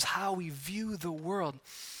how we view the world,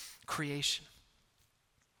 creation.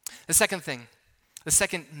 The second thing, the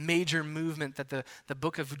second major movement that the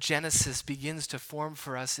book of Genesis begins to form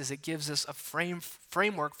for us is it gives us a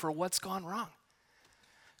framework for what's gone wrong.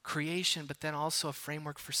 Creation, but then also a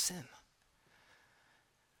framework for sin.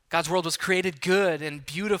 God's world was created good and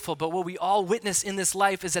beautiful, but what we all witness in this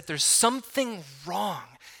life is that there's something wrong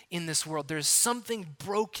in this world. There's something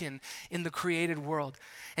broken in the created world.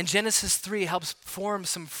 And Genesis 3 helps form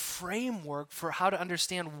some framework for how to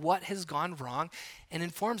understand what has gone wrong and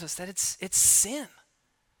informs us that it's sin.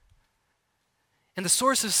 And the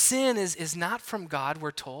source of sin is not from God,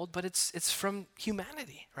 we're told, but it's from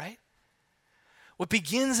humanity, right? What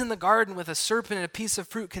begins in the garden with a serpent and a piece of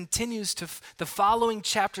fruit continues to the following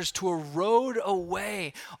chapters to erode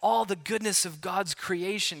away all the goodness of God's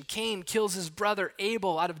creation. Cain kills his brother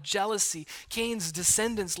Abel out of jealousy. Cain's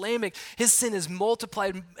descendants, Lamech, his sin is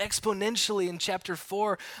multiplied exponentially in chapter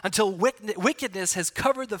 4 until wickedness has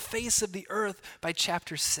covered the face of the earth by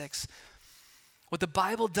chapter 6. What the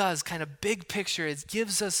Bible does, kind of big picture, is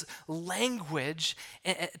gives us language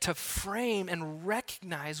to frame and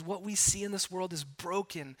recognize what we see in this world as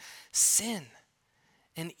broken, sin,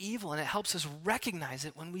 and evil. And it helps us recognize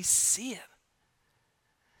it when we see it.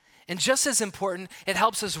 And just as important, it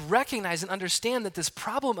helps us recognize and understand that this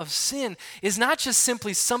problem of sin is not just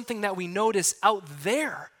simply something that we notice out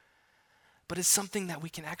there, but it's something that we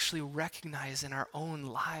can actually recognize in our own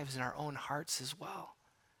lives, in our own hearts as well.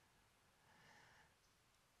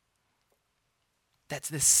 That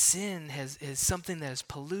this sin is something that has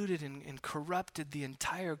polluted and corrupted the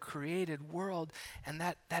entire created world, and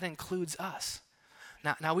that includes us.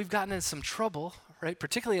 Now we've gotten in some trouble, right?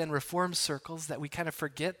 Particularly in Reformed circles, that we kind of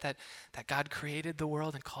forget that God created the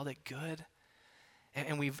world and called it good.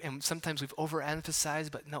 And sometimes we've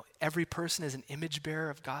overemphasized, but no, every person is an image bearer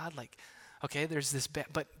of God. Like, okay, there's this,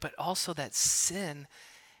 but also that sin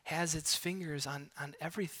has its fingers on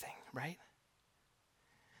everything, right?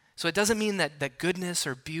 So it doesn't mean that goodness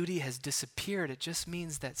or beauty has disappeared. It just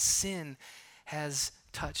means that sin has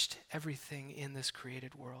touched everything in this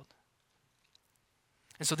created world.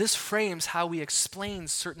 And so this frames how we explain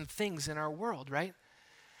certain things in our world, right?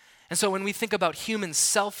 And so when we think about human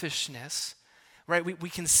selfishness, right, we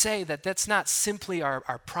can say that that's not simply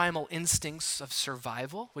our primal instincts of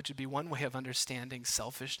survival, which would be one way of understanding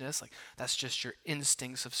selfishness, like that's just your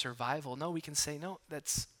instincts of survival. No, we can say, no,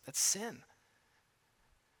 that's sin.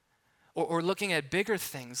 or looking at bigger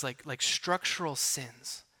things like structural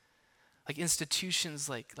sins, like institutions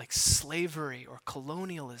like slavery or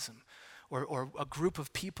colonialism, or a group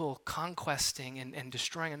of people conquesting and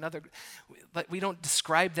destroying another. But we don't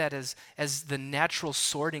describe that as the natural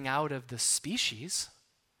sorting out of the species.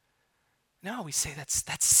 No, we say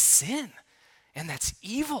that's sin, and that's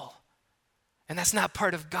evil, and that's not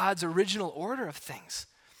part of God's original order of things.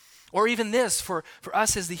 Or even this, for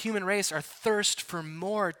us as the human race, our thirst for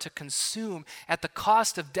more to consume at the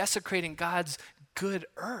cost of desecrating God's good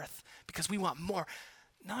earth because we want more.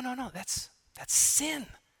 No, that's sin.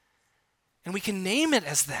 And we can name it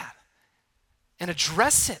as that and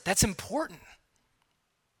address it. That's important.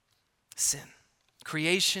 Sin.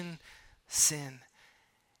 Creation, sin.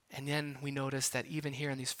 And then we notice that even here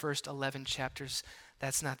in these first 11 chapters,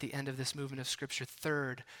 that's not the end of this movement of Scripture.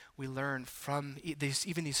 Third, we learn from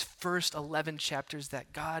even these first 11 chapters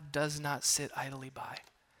that God does not sit idly by,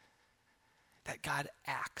 that God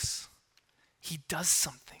acts. He does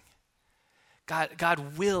something.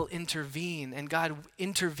 God will intervene, and God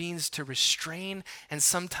intervenes to restrain and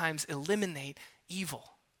sometimes eliminate evil.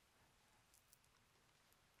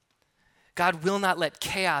 God will not let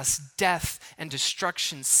chaos, death, and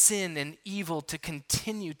destruction, sin, and evil to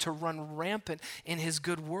continue to run rampant in his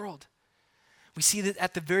good world. We see that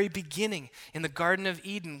at the very beginning in the Garden of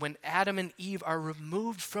Eden, when Adam and Eve are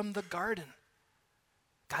removed from the garden,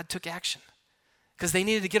 God took action because they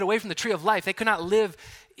needed to get away from the tree of life. They could not live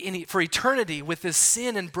for eternity with this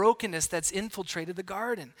sin and brokenness that's infiltrated the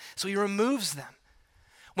garden. So he removes them.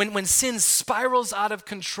 When sin spirals out of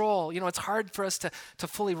control, it's hard for us to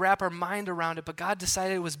fully wrap our mind around it, but God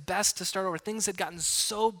decided it was best to start over. Things had gotten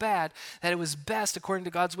so bad that it was best, according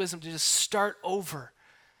to God's wisdom, to just start over.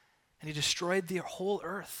 And he destroyed the whole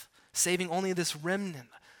earth, saving only this remnant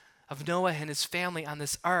of Noah and his family on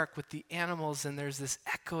this ark with the animals, and there's this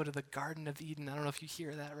echo to the Garden of Eden. I don't know if you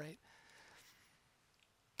hear that, right?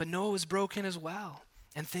 But Noah was broken as well.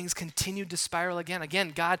 And things continued to spiral again.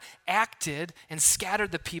 Again, God acted and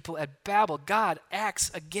scattered the people at Babel. God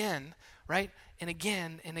acts again, right? And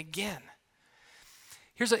again and again.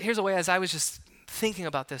 Here's a way, as I was just thinking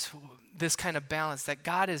about this kind of balance, that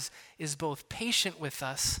God is both patient with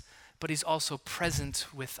us, but he's also present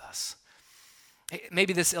with us.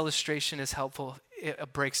 Maybe this illustration is helpful.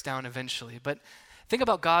 It breaks down eventually. But think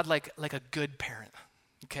about God like a good parent,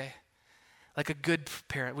 okay? Like a good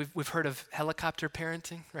parent. We've heard of helicopter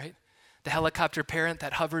parenting, right? The helicopter parent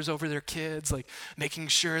that hovers over their kids, like making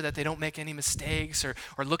sure that they don't make any mistakes or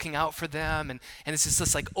looking out for them. And it's just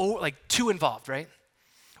this like too involved, right?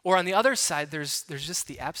 Or on the other side, there's just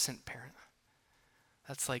the absent parent.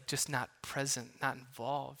 That's like just not present, not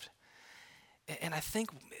involved. And I think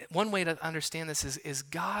one way to understand this is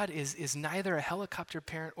God is neither a helicopter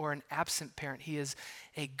parent or an absent parent. He is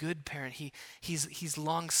a good parent. He's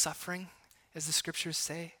long-suffering, as the scriptures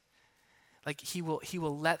say. Like he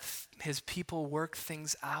will let his people work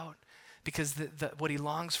things out, because what he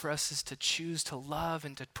longs for us is to choose to love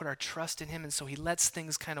and to put our trust in him. And so he lets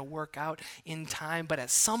things kind of work out in time. But at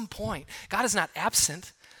some point, God is not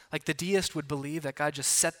absent, like the deist would believe that God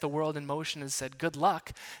just set the world in motion and said, good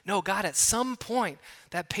luck. No, God, at some point,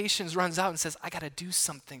 that patience runs out and says, I got to do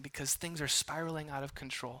something because things are spiraling out of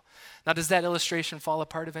control. Now, does that illustration fall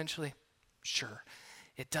apart eventually? Sure.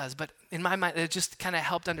 It does, but in my mind, it just kind of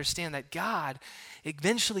helped understand that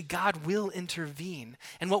eventually God will intervene.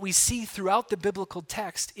 And what we see throughout the biblical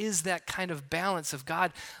text is that kind of balance of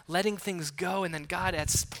God letting things go and then God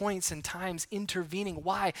at points and times intervening.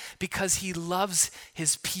 Why? Because he loves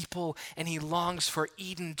his people and he longs for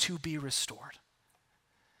Eden to be restored.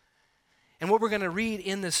 And what we're going to read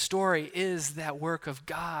in this story is that work of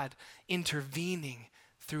God intervening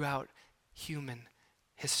throughout human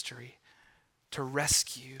history to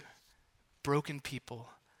rescue broken people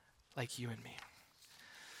like you and me.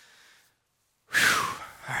 Whew.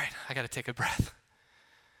 All right, I got to take a breath.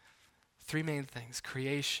 3 main things: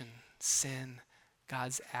 creation, sin,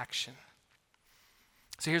 God's action.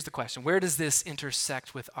 So here's the question: where does this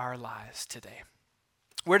intersect with our lives today?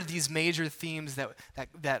 Where do these major themes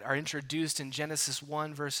that are introduced in Genesis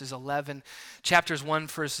 1 verses 11, chapters 1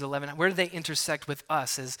 verses 11, where do they intersect with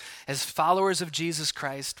us as followers of Jesus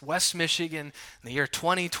Christ, West Michigan, in the year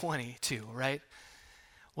 2022, right?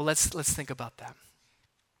 Well, let's think about that.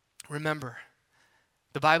 Remember,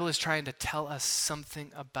 the Bible is trying to tell us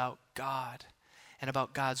something about God and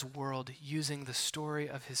about God's world, using the story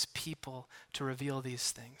of his people to reveal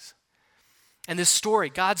these things. And this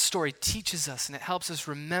story, God's story, teaches us and it helps us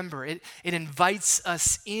remember. It invites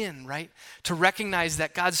us in, right, to recognize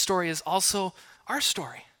that God's story is also our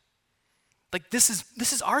story. Like this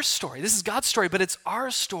is our story. This is God's story, but it's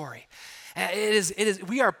our story. And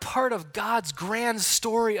we are part of God's grand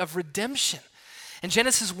story of redemption. And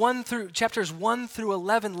chapters 1 through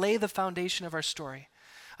 11 lay the foundation of our story.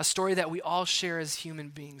 A story that we all share as human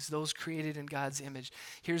beings, those created in God's image.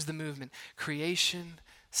 Here's the movement: creation,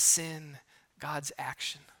 sin, God's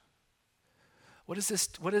action. What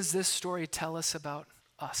does this story tell us about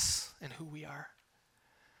us and who we are?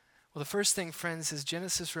 Well, the first thing, friends, is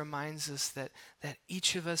Genesis reminds us that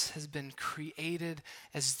each of us has been created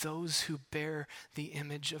as those who bear the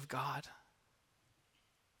image of God.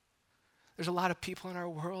 There's a lot of people in our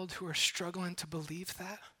world who are struggling to believe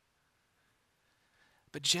that.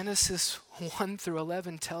 But Genesis 1 through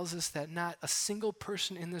 11 tells us that not a single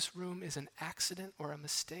person in this room is an accident or a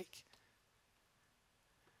mistake.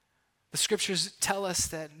 The scriptures tell us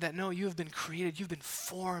that no, you have been created, you've been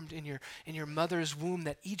formed in your mother's womb,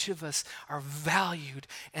 that each of us are valued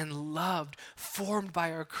and loved, formed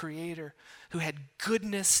by our Creator who had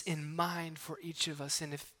goodness in mind for each of us.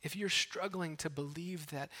 And if you're struggling to believe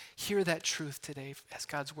that, hear that truth today as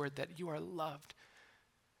God's word, that you are loved.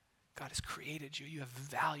 God has created you. You have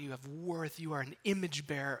value, you have worth. You are an image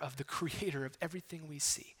bearer of the Creator of everything we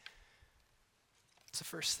see. It's the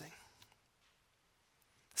first thing.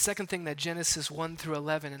 Second thing that Genesis 1 through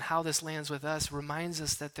 11 and how this lands with us reminds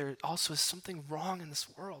us that there also is something wrong in this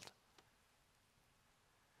world.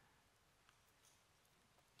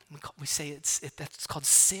 We say that's called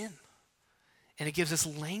sin. And it gives us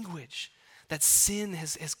language that sin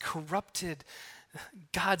has corrupted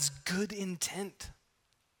God's good intent.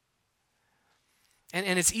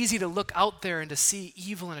 And it's easy to look out there and to see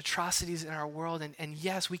evil and atrocities in our world. And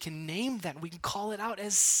yes, we can name that. We can call it out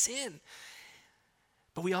as sin.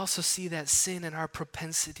 But we also see that sin in our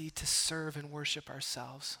propensity to serve and worship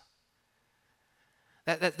ourselves.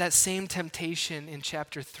 That same temptation in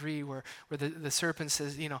chapter 3 where the serpent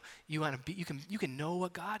says, you can know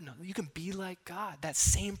what God knows. You can be like God. That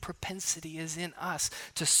same propensity is in us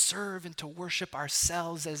to serve and to worship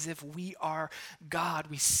ourselves as if we are God.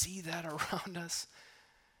 We see that around us.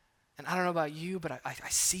 And I don't know about you, but I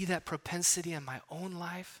see that propensity in my own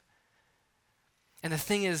life. And the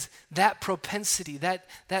thing is, that propensity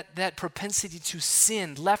to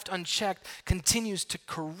sin, left unchecked, continues to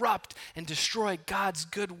corrupt and destroy God's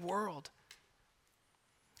good world.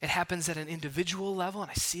 It happens at an individual level,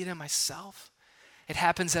 and I see it in myself. It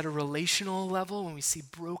happens at a relational level when we see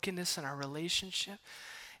brokenness in our relationship.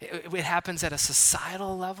 It happens at a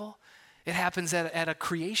societal level. It happens at a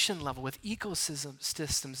creation level with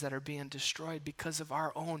ecosystems that are being destroyed because of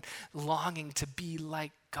our own longing to be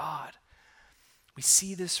like God. We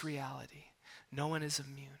see this reality. No one is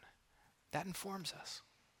immune. That informs us.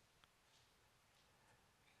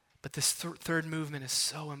 But this third movement is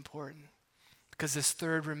so important because this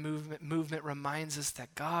third movement reminds us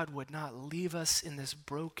that God would not leave us in this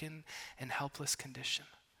broken and helpless condition.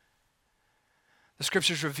 The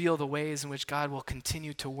scriptures reveal the ways in which God will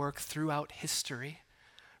continue to work throughout history,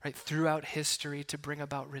 right? Throughout history to bring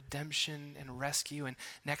about redemption and rescue. And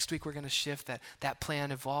next week we're going to shift that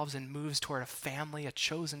plan evolves and moves toward a family, a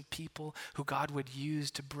chosen people who God would use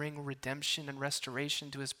to bring redemption and restoration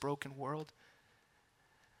to his broken world.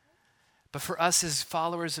 But for us as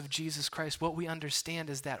followers of Jesus Christ, what we understand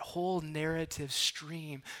is that whole narrative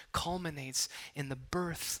stream culminates in the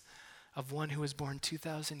birth of one who was born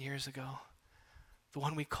 2,000 years ago, the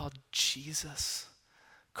one we call Jesus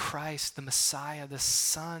Christ, the Messiah, the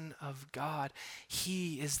Son of God.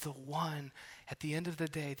 He is the one, at the end of the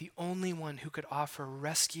day, the only one who could offer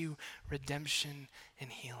rescue, redemption, and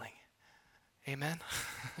healing. Amen?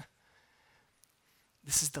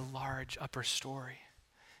 This is the large upper story.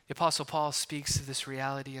 The Apostle Paul speaks of this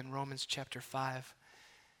reality in Romans chapter 5.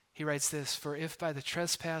 He writes this, "For if by the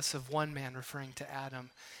trespass of one man," referring to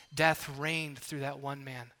Adam, "death reigned through that one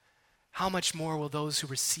man, how much more will those who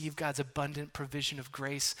receive God's abundant provision of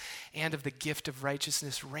grace and of the gift of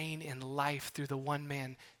righteousness reign in life through the one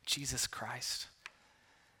man, Jesus Christ?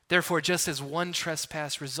 Therefore, just as one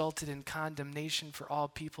trespass resulted in condemnation for all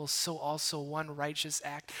people, so also one righteous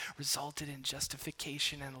act resulted in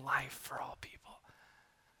justification and life for all people."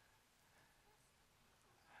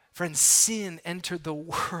 Friends, sin entered the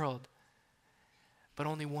world, but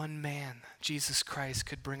only one man, Jesus Christ,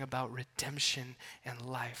 could bring about redemption and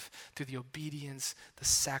life through the obedience, the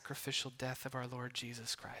sacrificial death of our Lord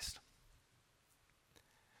Jesus Christ.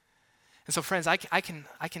 And so, friends, I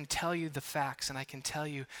can tell you the facts, and I can tell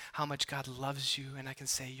you how much God loves you, and I can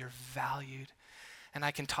say you're valued, and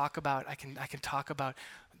I can talk about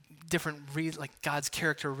different like God's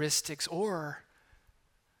characteristics, or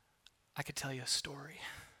I could tell you a story.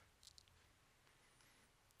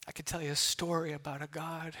 I could tell you a story about a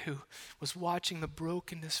God who was watching the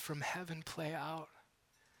brokenness from heaven play out.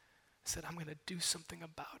 Said, I'm going to do something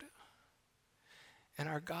about it. And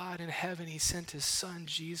our God in heaven, he sent his son,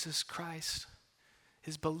 Jesus Christ,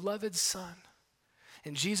 his beloved son.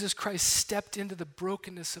 And Jesus Christ stepped into the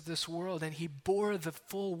brokenness of this world, and he bore the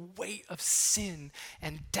full weight of sin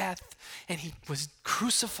and death, and he was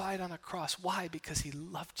crucified on a cross. Why? Because he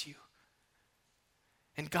loved you.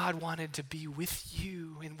 And God wanted to be with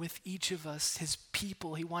you and with each of us, his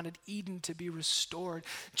people. He wanted Eden to be restored.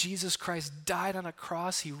 Jesus Christ died on a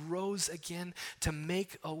cross. He rose again to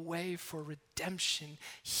make a way for redemption,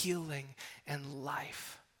 healing, and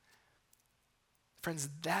life. Friends,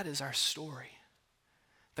 that is our story.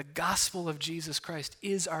 The gospel of Jesus Christ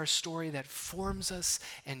is our story that forms us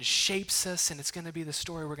and shapes us, and it's going to be the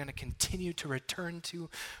story we're going to continue to return to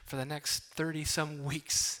for the next 30-some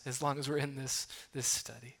weeks, as long as we're in this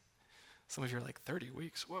study. Some of you are like, 30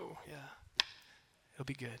 weeks? Whoa, yeah. It'll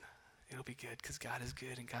be good. It'll be good because God is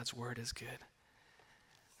good and God's word is good.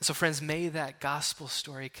 And so friends, may that gospel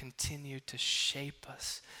story continue to shape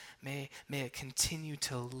us. May it continue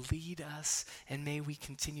to lead us, and may we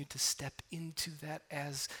continue to step into that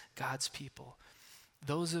as God's people.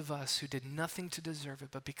 Those of us who did nothing to deserve it,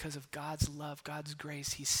 but because of God's love, God's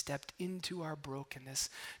grace, he stepped into our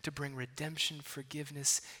brokenness to bring redemption,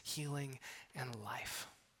 forgiveness, healing, and life.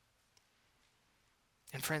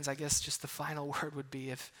 And friends, I guess just the final word would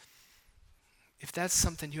be if that's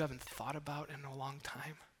something you haven't thought about in a long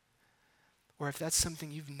time, or if that's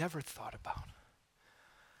something you've never thought about,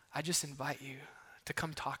 I just invite you to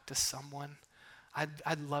come talk to someone.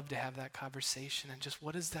 I'd love to have that conversation and just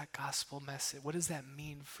what is that gospel message? What does that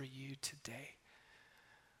mean for you today?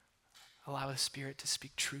 Allow the Spirit to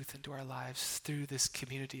speak truth into our lives through this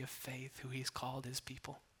community of faith who he's called his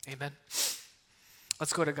people. Amen.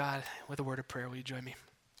 Let's go to God with a word of prayer. Will you join me?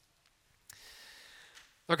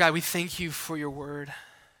 Lord God, we thank you for your word.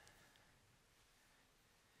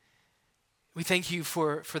 We thank you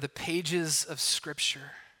for the pages of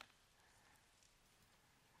Scripture,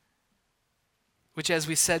 which, as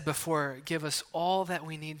we said before, give us all that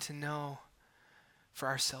we need to know for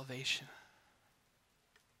our salvation.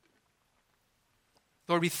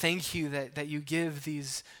 Lord, we thank you that you give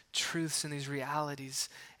these truths and these realities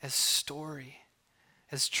as story,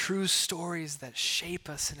 as true stories that shape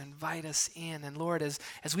us and invite us in. And Lord, as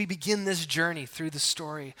we begin this journey through the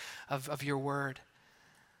story of your word,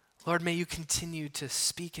 Lord, may you continue to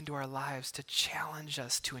speak into our lives, to challenge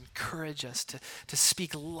us, to encourage us, to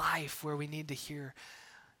speak life where we need to hear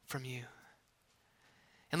from you.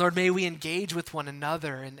 And Lord, may we engage with one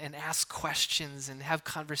another and ask questions and have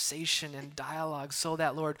conversation and dialogue so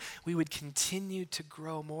that, Lord, we would continue to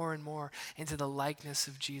grow more and more into the likeness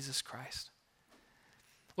of Jesus Christ.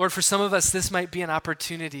 Lord, for some of us, this might be an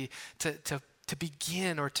opportunity to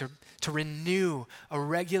begin or to renew a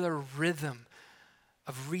regular rhythm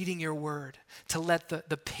of reading your word, to let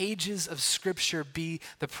the pages of Scripture be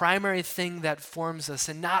the primary thing that forms us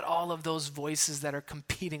and not all of those voices that are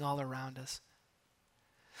competing all around us.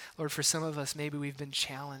 Lord, for some of us, maybe we've been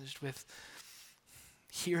challenged with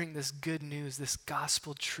hearing this good news, this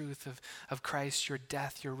gospel truth of Christ, your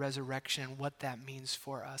death, your resurrection, and what that means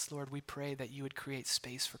for us. Lord, we pray that you would create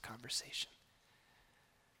space for conversation.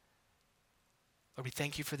 Lord, we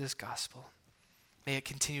thank you for this gospel. May it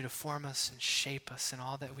continue to form us and shape us in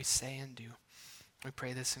all that we say and do. We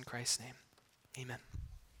pray this in Christ's name. Amen.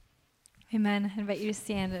 Amen. I invite you to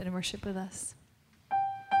stand and worship with us.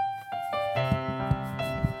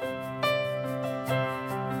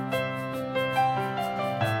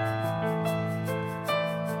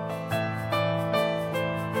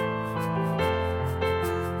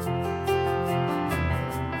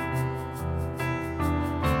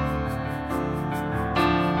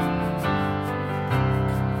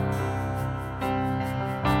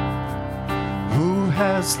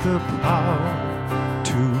 Has the power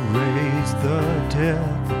to raise the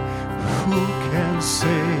dead. Who can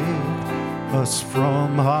save us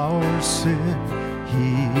from our sin?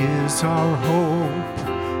 He is our hope,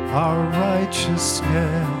 our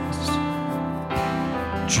righteousness.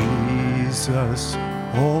 Jesus,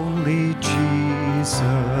 only Jesus.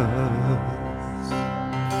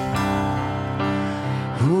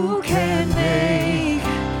 Who can make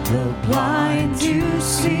the blind to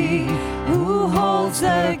see? Who holds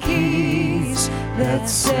the keys that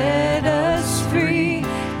set us free?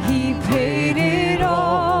 He paid it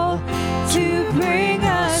all to bring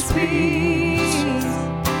us peace.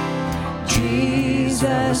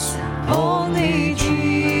 Jesus, only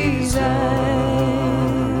Jesus.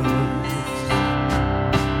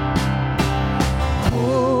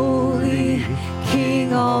 Holy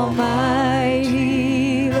King Almighty,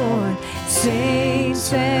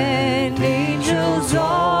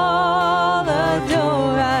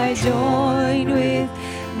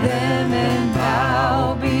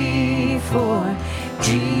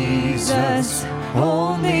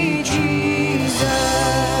 only Jesus.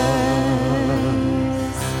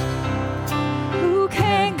 Who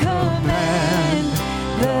can command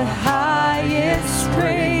the highest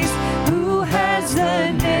praise? Who has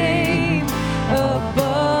the name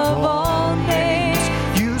above all names?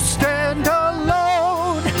 You stand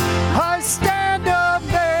alone, I stand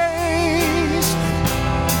amazed.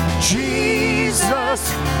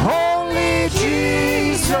 Jesus, only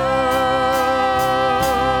Jesus.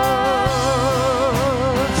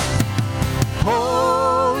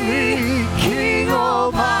 Holy King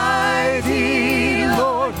Almighty,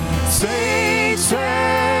 Lord, saints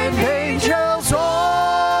and angels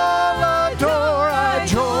all adore. I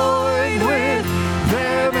join with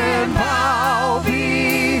them and bow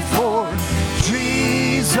before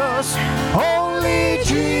Jesus, only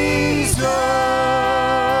Jesus.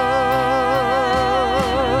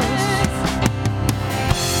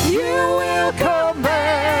 You will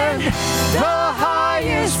command the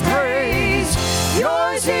highest praise.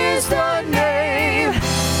 Yours is the name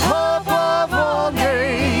above all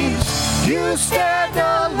names. You stand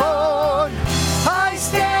alone, I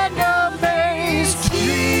stand amazed.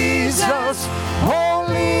 Jesus,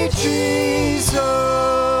 only Jesus.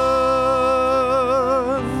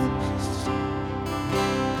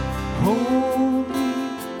 Holy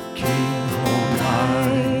King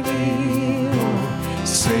Almighty, Lord,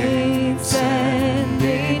 saints and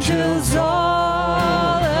angels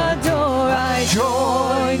all adore. I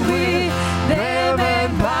join with them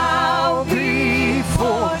and bow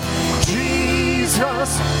before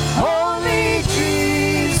Jesus, only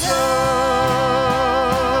Jesus.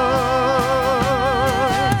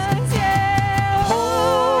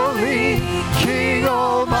 Holy King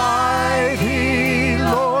Almighty,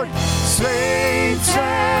 Lord, saints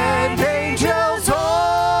and angels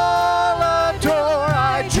all adore.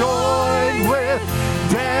 I join with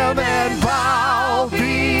them and bow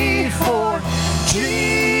before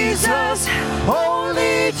Jesus,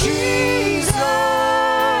 only Jesus.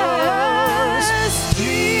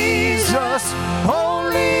 Jesus,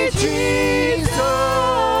 only Jesus.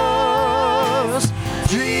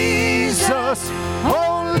 Jesus,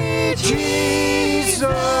 only Jesus.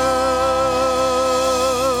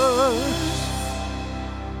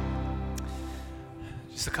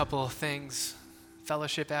 Just a couple of things.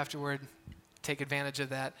 Fellowship afterward, take advantage of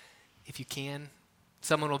that if you can.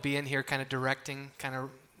 Someone will be in here kind of directing, kind of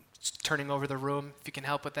turning over the room. If you can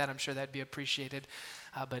help with that, I'm sure that'd be appreciated.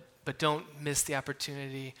 But don't miss the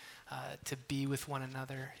opportunity to be with one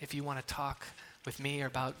another. If you want to talk with me or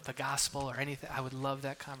about the gospel or anything, I would love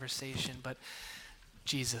that conversation. But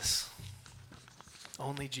Jesus,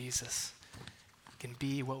 only Jesus, can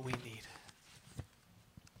be what we need.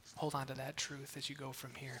 Hold on to that truth as you go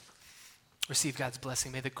from here. Receive God's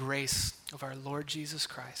blessing. May the grace of our Lord Jesus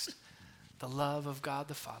Christ, the love of God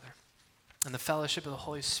the Father, and the fellowship of the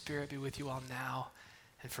Holy Spirit be with you all now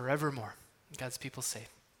and forevermore. God's people say,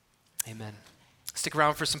 amen. Stick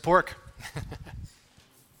around for some pork.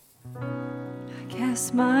 I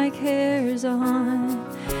cast my cares on.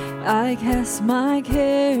 I cast my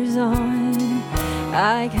cares on.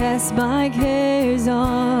 I cast my cares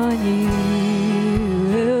on you.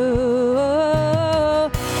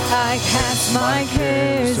 I cast my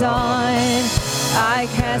cares on. I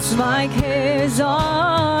cast my cares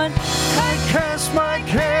on. I cast my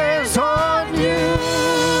cares on you.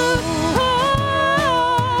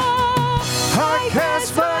 I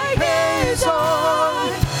cast my cares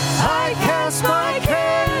on. I cast my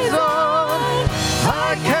cares on.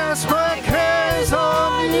 I cast my cares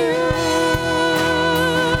on you.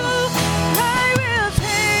 I will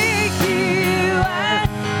take you at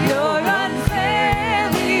your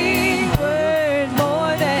unfailing word,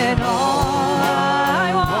 more than all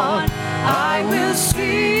I want. I will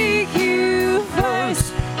seek you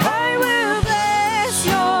first. I will bless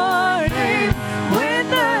your name when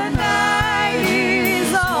the night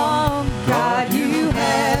is long. God, you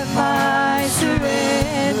have my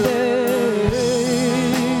surrender.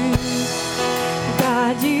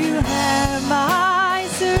 God, you have my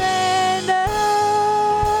surrender.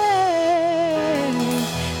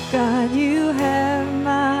 God, you have